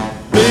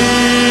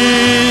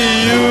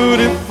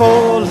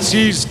beautiful.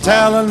 She's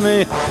telling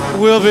me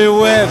we'll be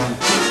wed.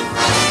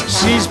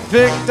 She's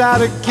picked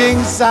out a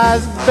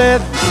king-size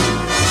bed.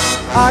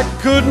 I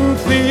couldn't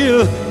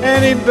feel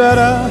any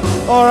better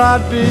or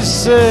I'd be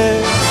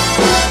sick.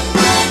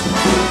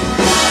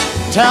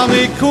 Tell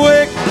me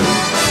quick,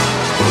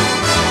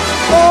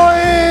 oh,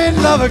 ain't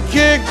love a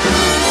kick?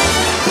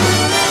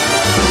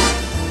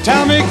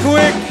 Tell me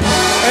quick,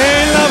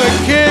 ain't love a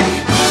kick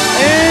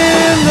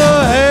in the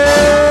head?